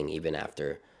be a thing even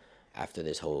after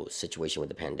this whole situation with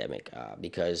the pandemic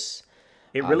because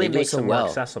It really they do it makes so them more well.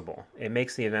 accessible. It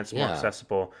makes the events more Yeah.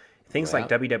 accessible. Things like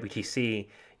Yeah. WWTC,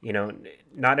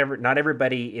 not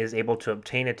everybody is able to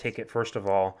obtain a ticket first of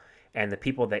all, and the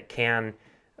people that can,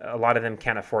 a lot of them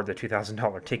can't afford the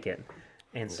 $2,000 ticket.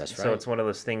 And That's so right. it's one of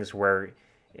those things where,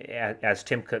 as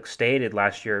Tim Cook stated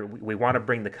last year, we want to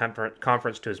bring the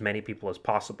conference to as many people as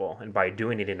possible, and by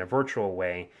doing it in a virtual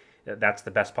way, that's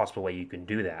the best possible way you can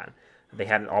do that. They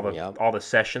had Yep. all the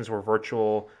sessions were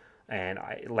virtual, and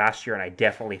last year, and I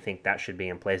definitely think that should be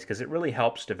in place because it really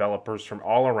helps developers from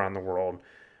all around the world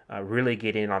really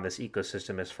get in on this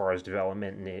ecosystem as far as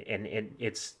development,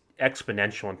 it's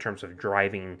exponential in terms of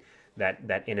driving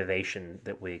that innovation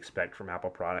that we expect from Apple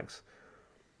products.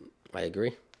 I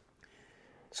agree.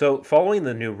 So, following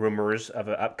the new rumors of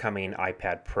an upcoming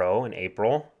iPad Pro in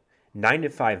April, 9 to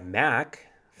 5 Mac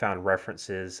found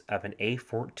references of an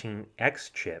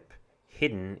A14X chip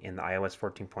hidden in the iOS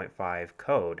 14.5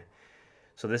 code.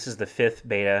 So, this is the fifth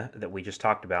beta that we just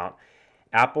talked about.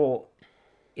 Apple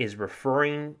is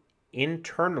referring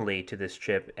internally to this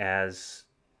chip as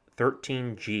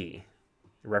 13G. It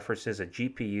references a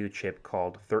GPU chip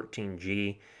called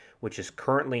 13G, which is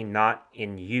currently not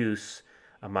in use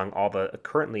among all the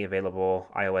currently available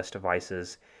iOS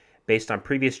devices. Based on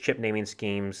previous chip naming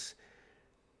schemes,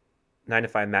 9 to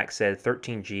 5 Mac said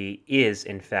 13G is,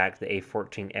 in fact, the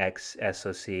A14X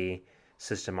SoC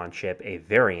system on chip, a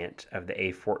variant of the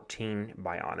A14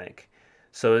 Bionic.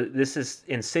 So this is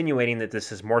insinuating that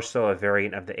this is more so a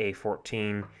variant of the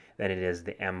A14 than it is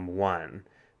the M1.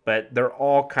 But they're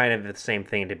all kind of the same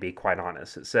thing, to be quite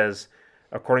honest. It says,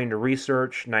 according to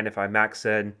research, 9 to 5 Mac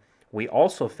said, we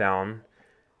also found,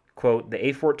 quote, the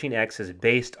A14X is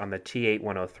based on the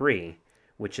T8103,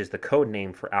 which is the code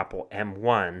name for Apple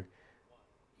M1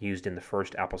 used in the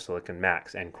first Apple Silicon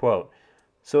Macs, end quote.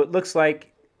 So it looks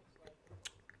like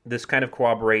this kind of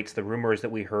corroborates the rumors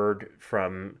that we heard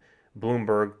from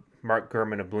Bloomberg, Mark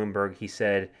Gurman of Bloomberg. He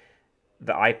said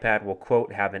the iPad will,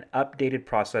 quote, have an updated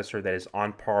processor that is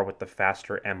on par with the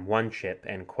faster M1 chip,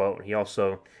 end quote. He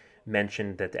also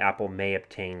mentioned that the Apple may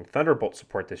obtain Thunderbolt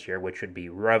support this year, which would be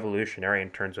revolutionary in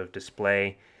terms of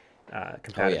display Oh yeah.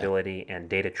 compatibility and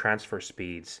data transfer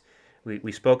speeds.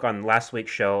 We spoke on last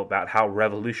week's show about how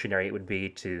revolutionary it would be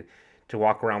to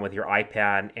walk around with your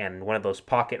iPad and one of those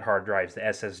pocket hard drives, the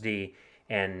SSD,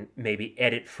 and maybe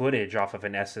edit footage off of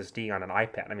an SSD on an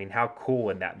iPad. I mean, how cool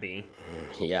would that be?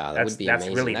 Yeah, that That's would be that's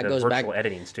amazing. really That the goes back virtual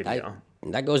editing that studio.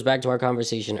 that goes back to our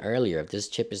conversation earlier. If this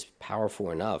chip is powerful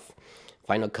enough,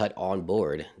 Final Cut on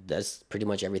board, that's pretty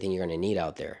much everything you're gonna need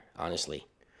out there, honestly.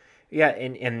 Yeah,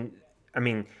 and I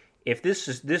mean, if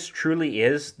this truly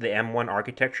is the M1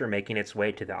 architecture making its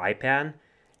way to the iPad,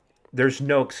 there's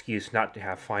no excuse not to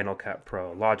have Final Cut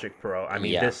Pro, Logic Pro. I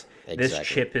mean, Yeah, this exactly.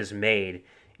 chip is made,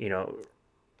 you know,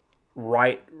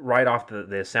 right off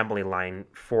the assembly line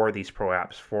for these Pro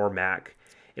apps for Mac.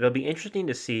 It'll be interesting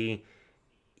to see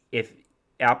if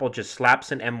Apple just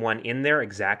slaps an M1 in there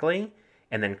exactly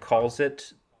and then calls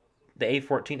it the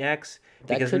A14X, That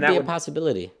because then could be a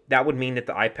possibility. that would mean that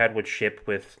the iPad would ship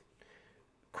with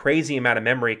crazy amount of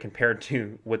memory compared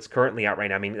to what's currently out right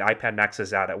now. I mean, the iPad Max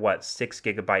is out at what, 6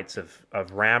 gigabytes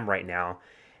of RAM right now.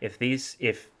 If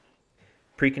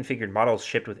pre-configured models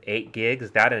shipped with 8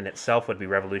 gigs, that in itself would be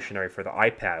revolutionary for the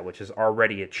iPad, which is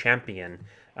already a champion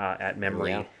at Yeah.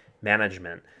 memory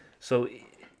management. So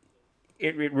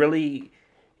it really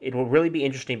it will really be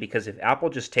interesting, because if Apple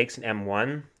just takes an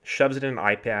M1, shoves it in an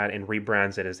iPad, and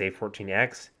rebrands it as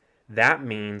A14X, that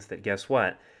means that, guess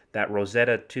what? That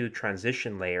Rosetta 2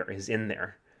 transition layer is in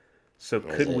there. So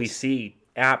As could we is. see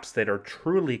apps that are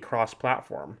truly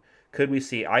cross-platform? Could we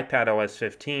see iPad OS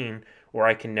 15, where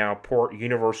I can now port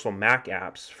universal Mac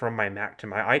apps from my Mac to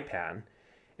my iPad?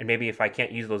 And maybe if I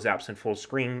can't use those apps in full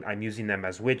screen, I'm using them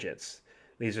as widgets.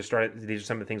 These are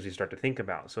some of the things we start to think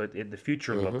about. So the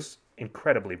future Hmm. looks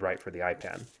incredibly bright for the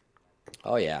iPad.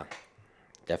 Oh yeah,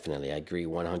 definitely. I agree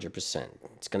 100%.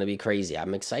 It's gonna be crazy.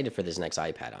 I'm excited for this next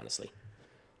iPad, honestly.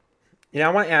 I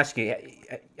want to ask you,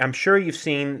 I'm sure you've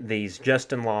seen these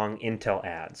Justin Long Intel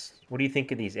ads. What do you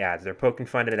think of these ads? They're poking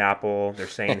fun at Apple. They're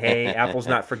saying, hey, Apple's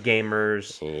not for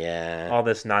gamers, Yeah. all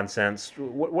this nonsense.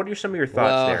 What are some of your thoughts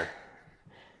Well, there?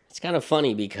 it's kind of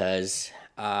funny because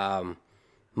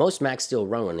most Macs still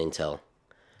run on Intel.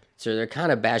 So they're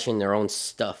kind of bashing their own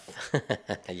stuff.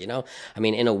 you know? I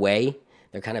mean, in a way,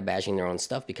 they're kind of bashing their own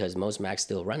stuff because most Macs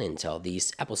still run Intel.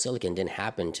 These Apple Silicon didn't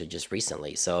happen to just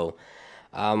recently. So,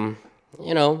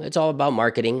 it's all about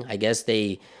marketing. I guess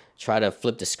they try to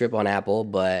flip the script on Apple,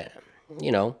 but,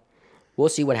 you know, we'll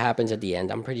see what happens at the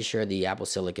end. I'm pretty sure the Apple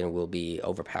Silicon will be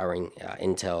overpowering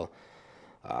Intel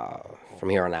from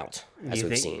here on out, Do as you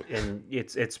we've think, seen. and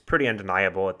it's pretty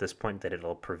undeniable at this point that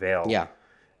it'll prevail Yeah,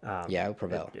 yeah, it'll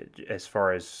prevail. as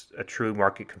far as a true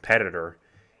market competitor,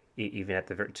 even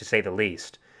to say the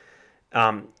least.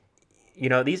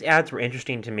 These ads were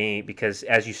interesting to me because,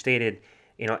 as you stated,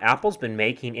 Apple's been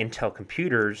making Intel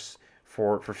computers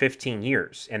for 15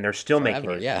 years, and they're still making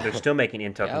Forever, it. yeah. They're still making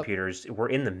Intel Yep. computers. We're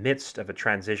in the midst of a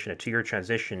transition, a 2-year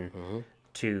transition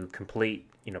to complete,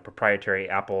 proprietary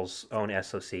Apple's own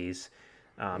SoCs.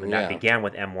 And that Yeah. began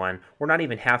with M1. We're not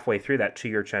even halfway through that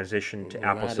 2-year transition to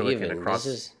Apple Not Silicon even.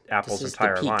 across Apple's This is the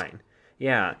entire peak. line.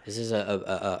 Yeah, This is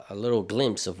a little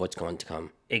glimpse of what's going to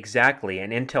come. exactly.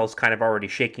 And Intel's kind of already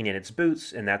shaking in its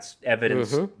boots, and that's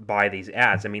evidenced by these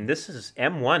ads. I mean, this is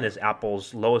M1 is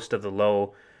Apple's lowest of the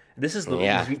low. This is the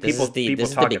Yeah, people this is the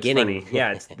talk it's beginning. funny.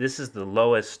 Yeah, this is the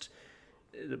lowest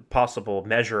possible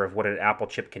measure of what an Apple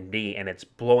chip can be, and it's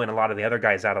blowing a lot of the other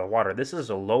guys out of the water. This is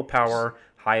a low power,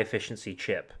 high efficiency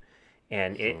chip,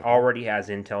 and it already has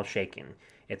Intel shaking.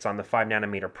 It's on the 5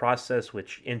 nanometer process,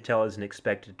 which Intel isn't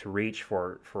expected to reach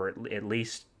for at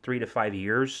least 3 to 5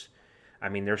 years. I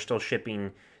mean, they're still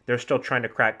shipping. They're still trying to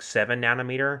crack 7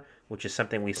 nanometer, which is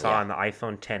something we saw Yeah. on the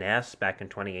iPhone 10s back in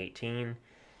 2018.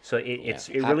 So it Yeah.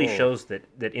 really Apple. shows that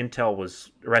Intel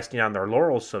was resting on their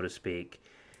laurels, so to speak.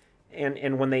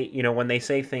 And when they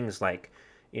say things like,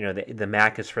 the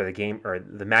Mac is for the game, or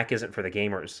the Mac isn't for the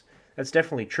gamers, that's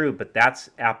definitely true. But that's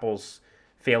Apple's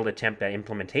failed attempt at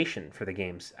implementation for the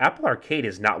games. Apple Arcade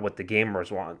is not what the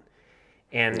gamers want,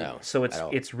 and No, so at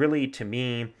all. it's really, to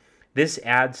me, this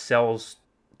ad sells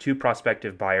to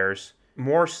prospective buyers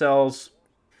more sells.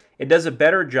 It does a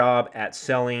better job at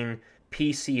selling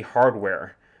PC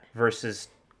hardware versus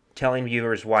telling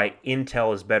viewers why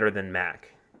Intel is better than Mac.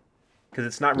 Because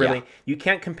it's not really, Yeah. you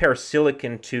can't compare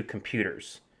silicon to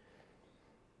computers.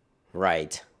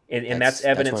 Right. And that's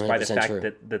evidenced by the 100% fact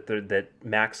true. that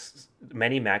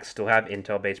many Macs still have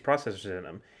Intel-based processors in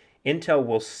them. Intel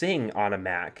will sing on a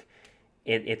Mac.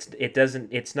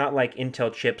 It's not like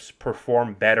Intel chips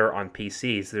perform better on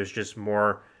PCs. There's just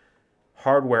more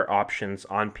hardware options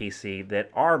on PC that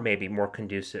are maybe more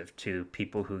conducive to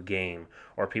people who game,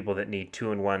 or people that need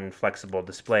 2-in-1 flexible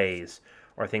displays,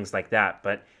 or things like that.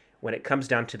 But when it comes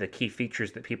down to the key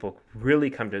features that people really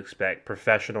come to expect,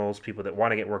 professionals, people that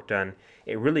want to get work done,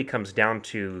 it really comes down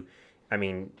to, I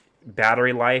mean,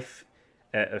 battery life,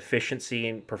 efficiency,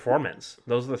 and performance.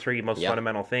 Those are the three most Yeah.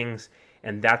 fundamental things,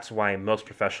 and that's why most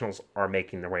professionals are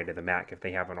making their way to the Mac if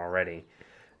they haven't already.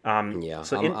 Yeah.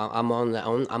 So I'm on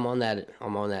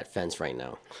that fence right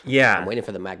now. yeah, I'm waiting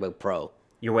for the MacBook Pro.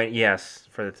 you're waiting. Yes,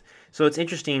 so it's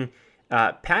interesting.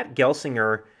 Pat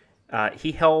Gelsinger,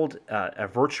 he held a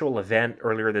virtual event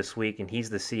earlier this week, and he's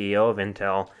the CEO of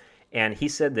Intel. And he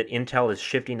said that Intel is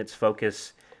shifting its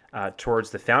focus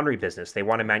towards the foundry business. They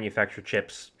want to manufacture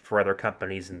chips for other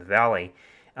companies in the Valley.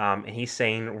 And he's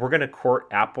saying, we're going to court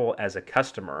Apple as a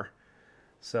customer.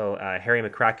 So Harry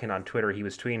McCracken on Twitter, he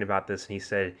was tweeting about this, and he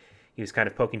said, he was kind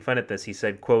of poking fun at this. He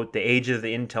said, quote, "The age of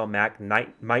the Intel Mac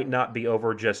might not be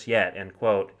over just yet," end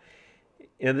quote.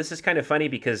 This is kind of funny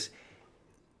because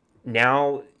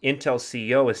now Intel's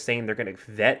CEO is saying they're going to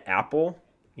vet Apple,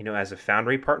 as a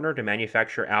foundry partner to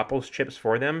manufacture Apple's chips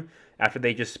for them, after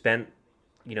they just spent,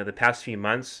 the past few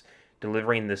months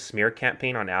delivering this smear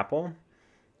campaign on Apple.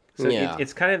 So Yeah.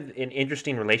 it's kind of an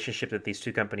interesting relationship that these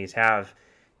two companies have.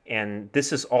 And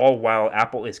this is all while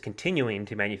Apple is continuing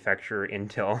to manufacture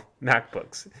Intel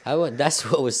MacBooks.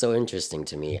 That's what was so interesting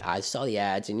to me. I saw the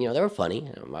ads, and they were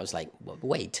funny. I was like,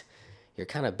 wait, you're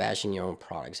kind of bashing your own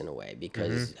products in a way,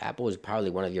 because Apple is probably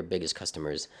one of your biggest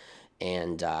customers,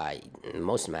 and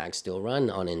most Macs still run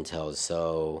on Intel.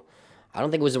 So I don't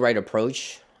think it was the right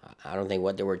approach. I don't think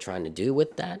what they were trying to do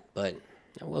with that, but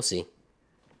we'll see.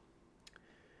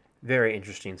 Very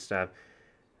interesting stuff.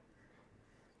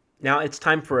 Now it's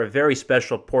time for a very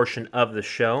special portion of the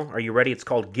show. Are you ready? It's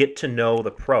called Get to Know the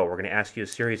Pro. We're going to ask you a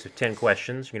series of 10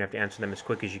 questions. You're going to have to answer them as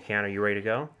quick as you can. Are you ready to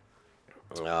go?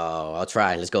 Oh, I'll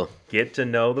try. Let's go. Get to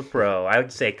know the pro. I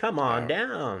would say, come on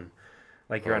down,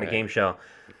 like you're on a right. game show.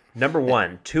 Number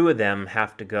one, two of them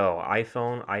have to go.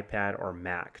 iPhone, iPad, or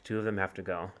Mac. Two of them have to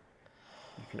go.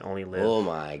 You can only live. Oh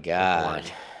my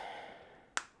God.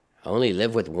 I only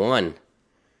live with one.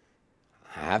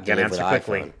 I have You to got to live with answer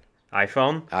quickly.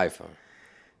 iPhone. iPhone.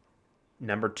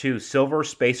 Number two, silver,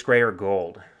 space gray, or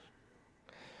gold.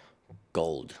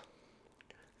 Gold.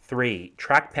 Three,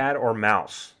 trackpad or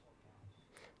mouse.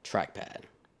 Trackpad.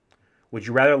 Would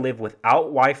you rather live without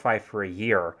Wi-Fi for a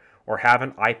year, or have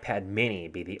an iPad mini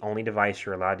be the only device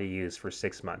you're allowed to use for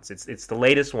 6 months? It's the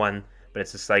latest one, but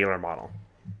it's a cellular model.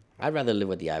 I'd rather live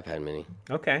with the iPad mini.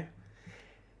 Okay.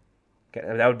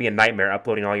 That would be a nightmare,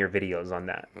 uploading all your videos on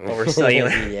that over cellular.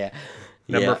 Yeah.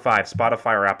 Number Yeah. 5,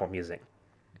 Spotify or Apple Music.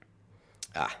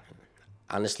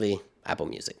 Honestly, Apple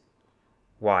Music.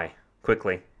 Why?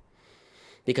 Quickly.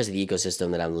 Because of the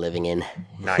ecosystem that I'm living in.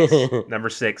 Nice. Number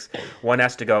 6, one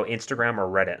has to go Instagram or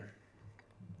Reddit.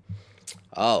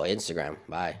 Oh, Instagram.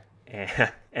 Bye.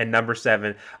 And number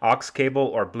 7, aux cable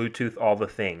or Bluetooth all the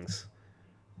things.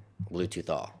 Bluetooth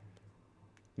all.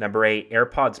 Number 8,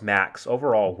 AirPods Max.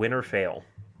 Overall, win or fail?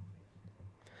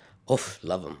 Oof,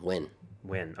 love them. Win.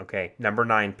 Win. Okay. Number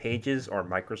 9, Pages or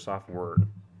Microsoft Word?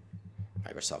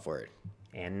 Microsoft Word.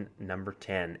 And number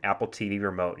 10, Apple TV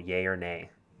remote. Yay or nay?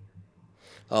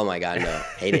 Oh my God, no.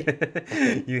 Hate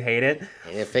it. You hate it?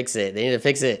 They need to fix it. They need to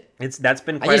fix it. That's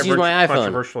been I quite just use my iPhone.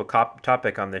 controversial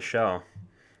topic on this show.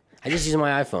 I just use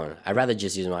my iPhone. I'd rather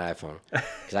just use my iPhone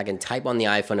because I can type on the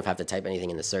iPhone if I have to type anything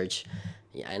in the search.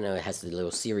 Yeah, I know it has the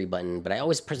little Siri button, but I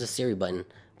always press the Siri button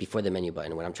before the menu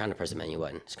button when I'm trying to press the menu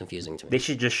button. It's confusing to me. They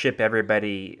should just ship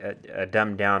everybody a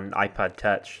dumbed down iPod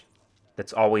Touch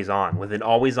that's always on with an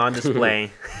always on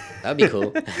display. That'd be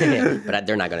cool. But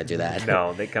they're not going to do that.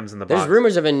 No, that comes in the There's box.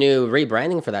 rumors of a new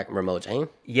rebranding for that remote, eh?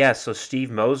 Yes, so Steve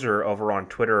Moser over on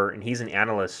Twitter, and he's an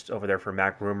analyst over there for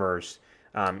Mac Rumors.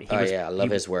 I love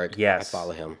his work. Yes, I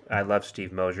follow him. I love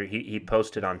Steve Moser. He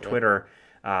posted on Twitter.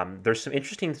 There's some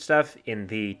interesting stuff in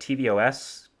the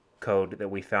tvOS code that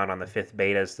we found on the 5th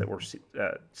betas that were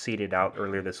seeded out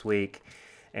earlier this week.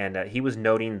 And he was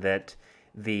noting that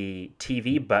the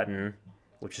TV button,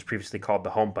 which is previously called the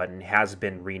home button, has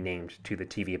been renamed to the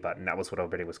TV button. That was what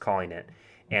everybody was calling it.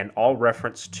 And all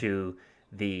reference to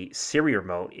the Siri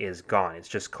remote is gone. It's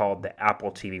just called the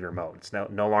Apple TV remote. It's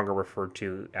no longer referred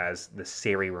to as the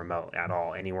Siri remote at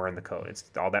all, anywhere in the code.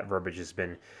 All that verbiage has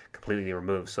been completely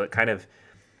removed. So it kind of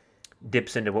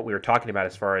dips into what we were talking about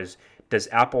as far as, does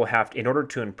Apple have to, in order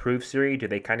to improve Siri, do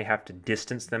they kind of have to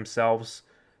distance themselves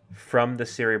from the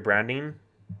Siri branding?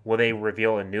 Will they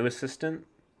reveal a new assistant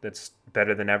that's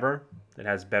better than ever, that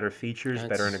has better features,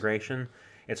 better integration?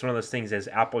 It's one of those things, as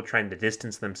Apple trying to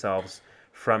distance themselves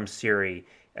from Siri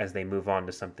as they move on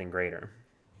to something greater.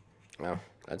 Well,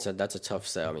 that's a tough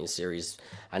sell. I mean, Siri's,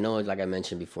 I know, like I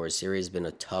mentioned before, Siri's been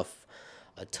a tough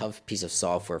piece of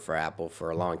software for Apple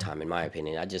for a long time, in my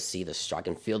opinion. I just see I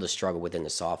can feel the struggle within the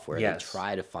software. Yes. They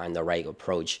try to find the right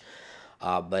approach,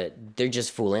 but they're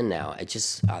just full in now. I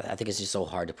think it's just so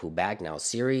hard to pull back now.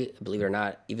 Siri, believe it or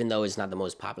not, even though it's not the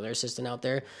most popular assistant out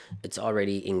there, it's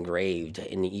already engraved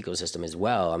in the ecosystem as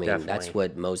well. I mean, Definitely. That's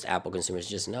what most Apple consumers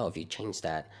just know. If you change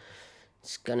that,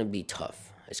 it's gonna be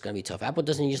tough. Apple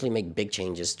doesn't usually make big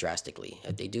changes drastically.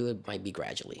 If they do, it might be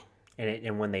gradually.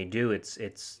 And when they do, it's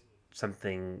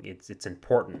something, it's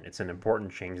important. It's an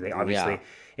important change. They obviously,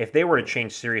 if they were to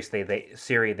change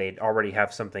Siri, they'd already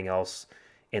have something else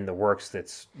in the works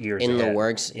that's years in ahead. the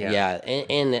works. Yeah.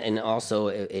 And also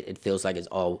it feels like it's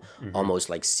all almost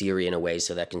like Siri in a way,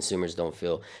 so that consumers don't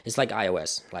feel it's like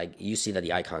iOS. Like, you see that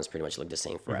the icons pretty much look the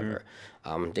same forever.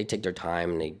 They take their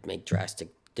time and they make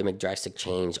drastic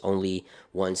change only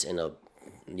once in a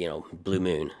blue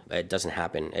moon. It doesn't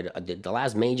happen. The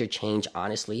last major change,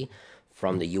 honestly,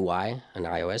 from the UI on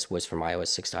iOS was from iOS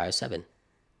 6 to iOS 7.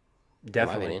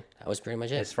 Definitely. That was pretty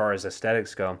much it. As far as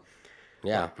aesthetics go.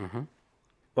 Yeah.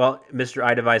 Well, Mr.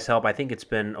 iDevice Help, I think it's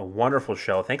been a wonderful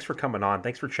show. Thanks for coming on.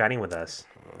 Thanks for chatting with us.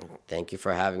 Thank you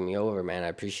for having me over, man. I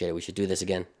appreciate it. We should do this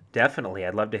again. Definitely.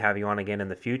 I'd love to have you on again in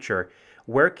the future.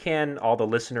 Where can all the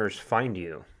listeners find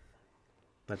you?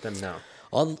 Let them know.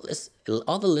 All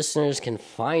the listeners can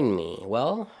find me.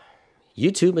 Well,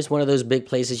 YouTube is one of those big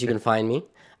places you can find me.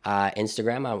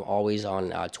 Instagram, I'm always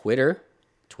on Twitter.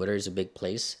 Twitter is a big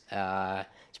place.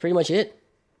 It's pretty much it.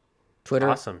 Twitter,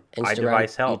 Awesome. Instagram,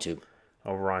 iDevice Help. YouTube.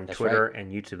 Over on That's Twitter right.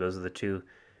 and YouTube. Those are the two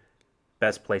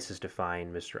best places to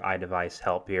find Mr. iDevice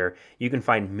Help here. You can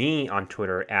find me on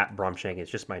Twitter at Brahmshank. It's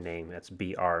just my name. That's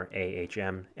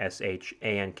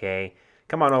BRAHMSHANK.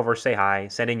 Come on over, say hi,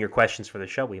 send in your questions for the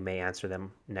show. We may answer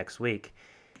them next week.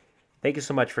 Thank you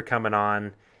so much for coming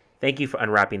on. Thank you for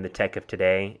unwrapping the tech of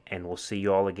today, and we'll see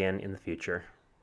you all again in the future.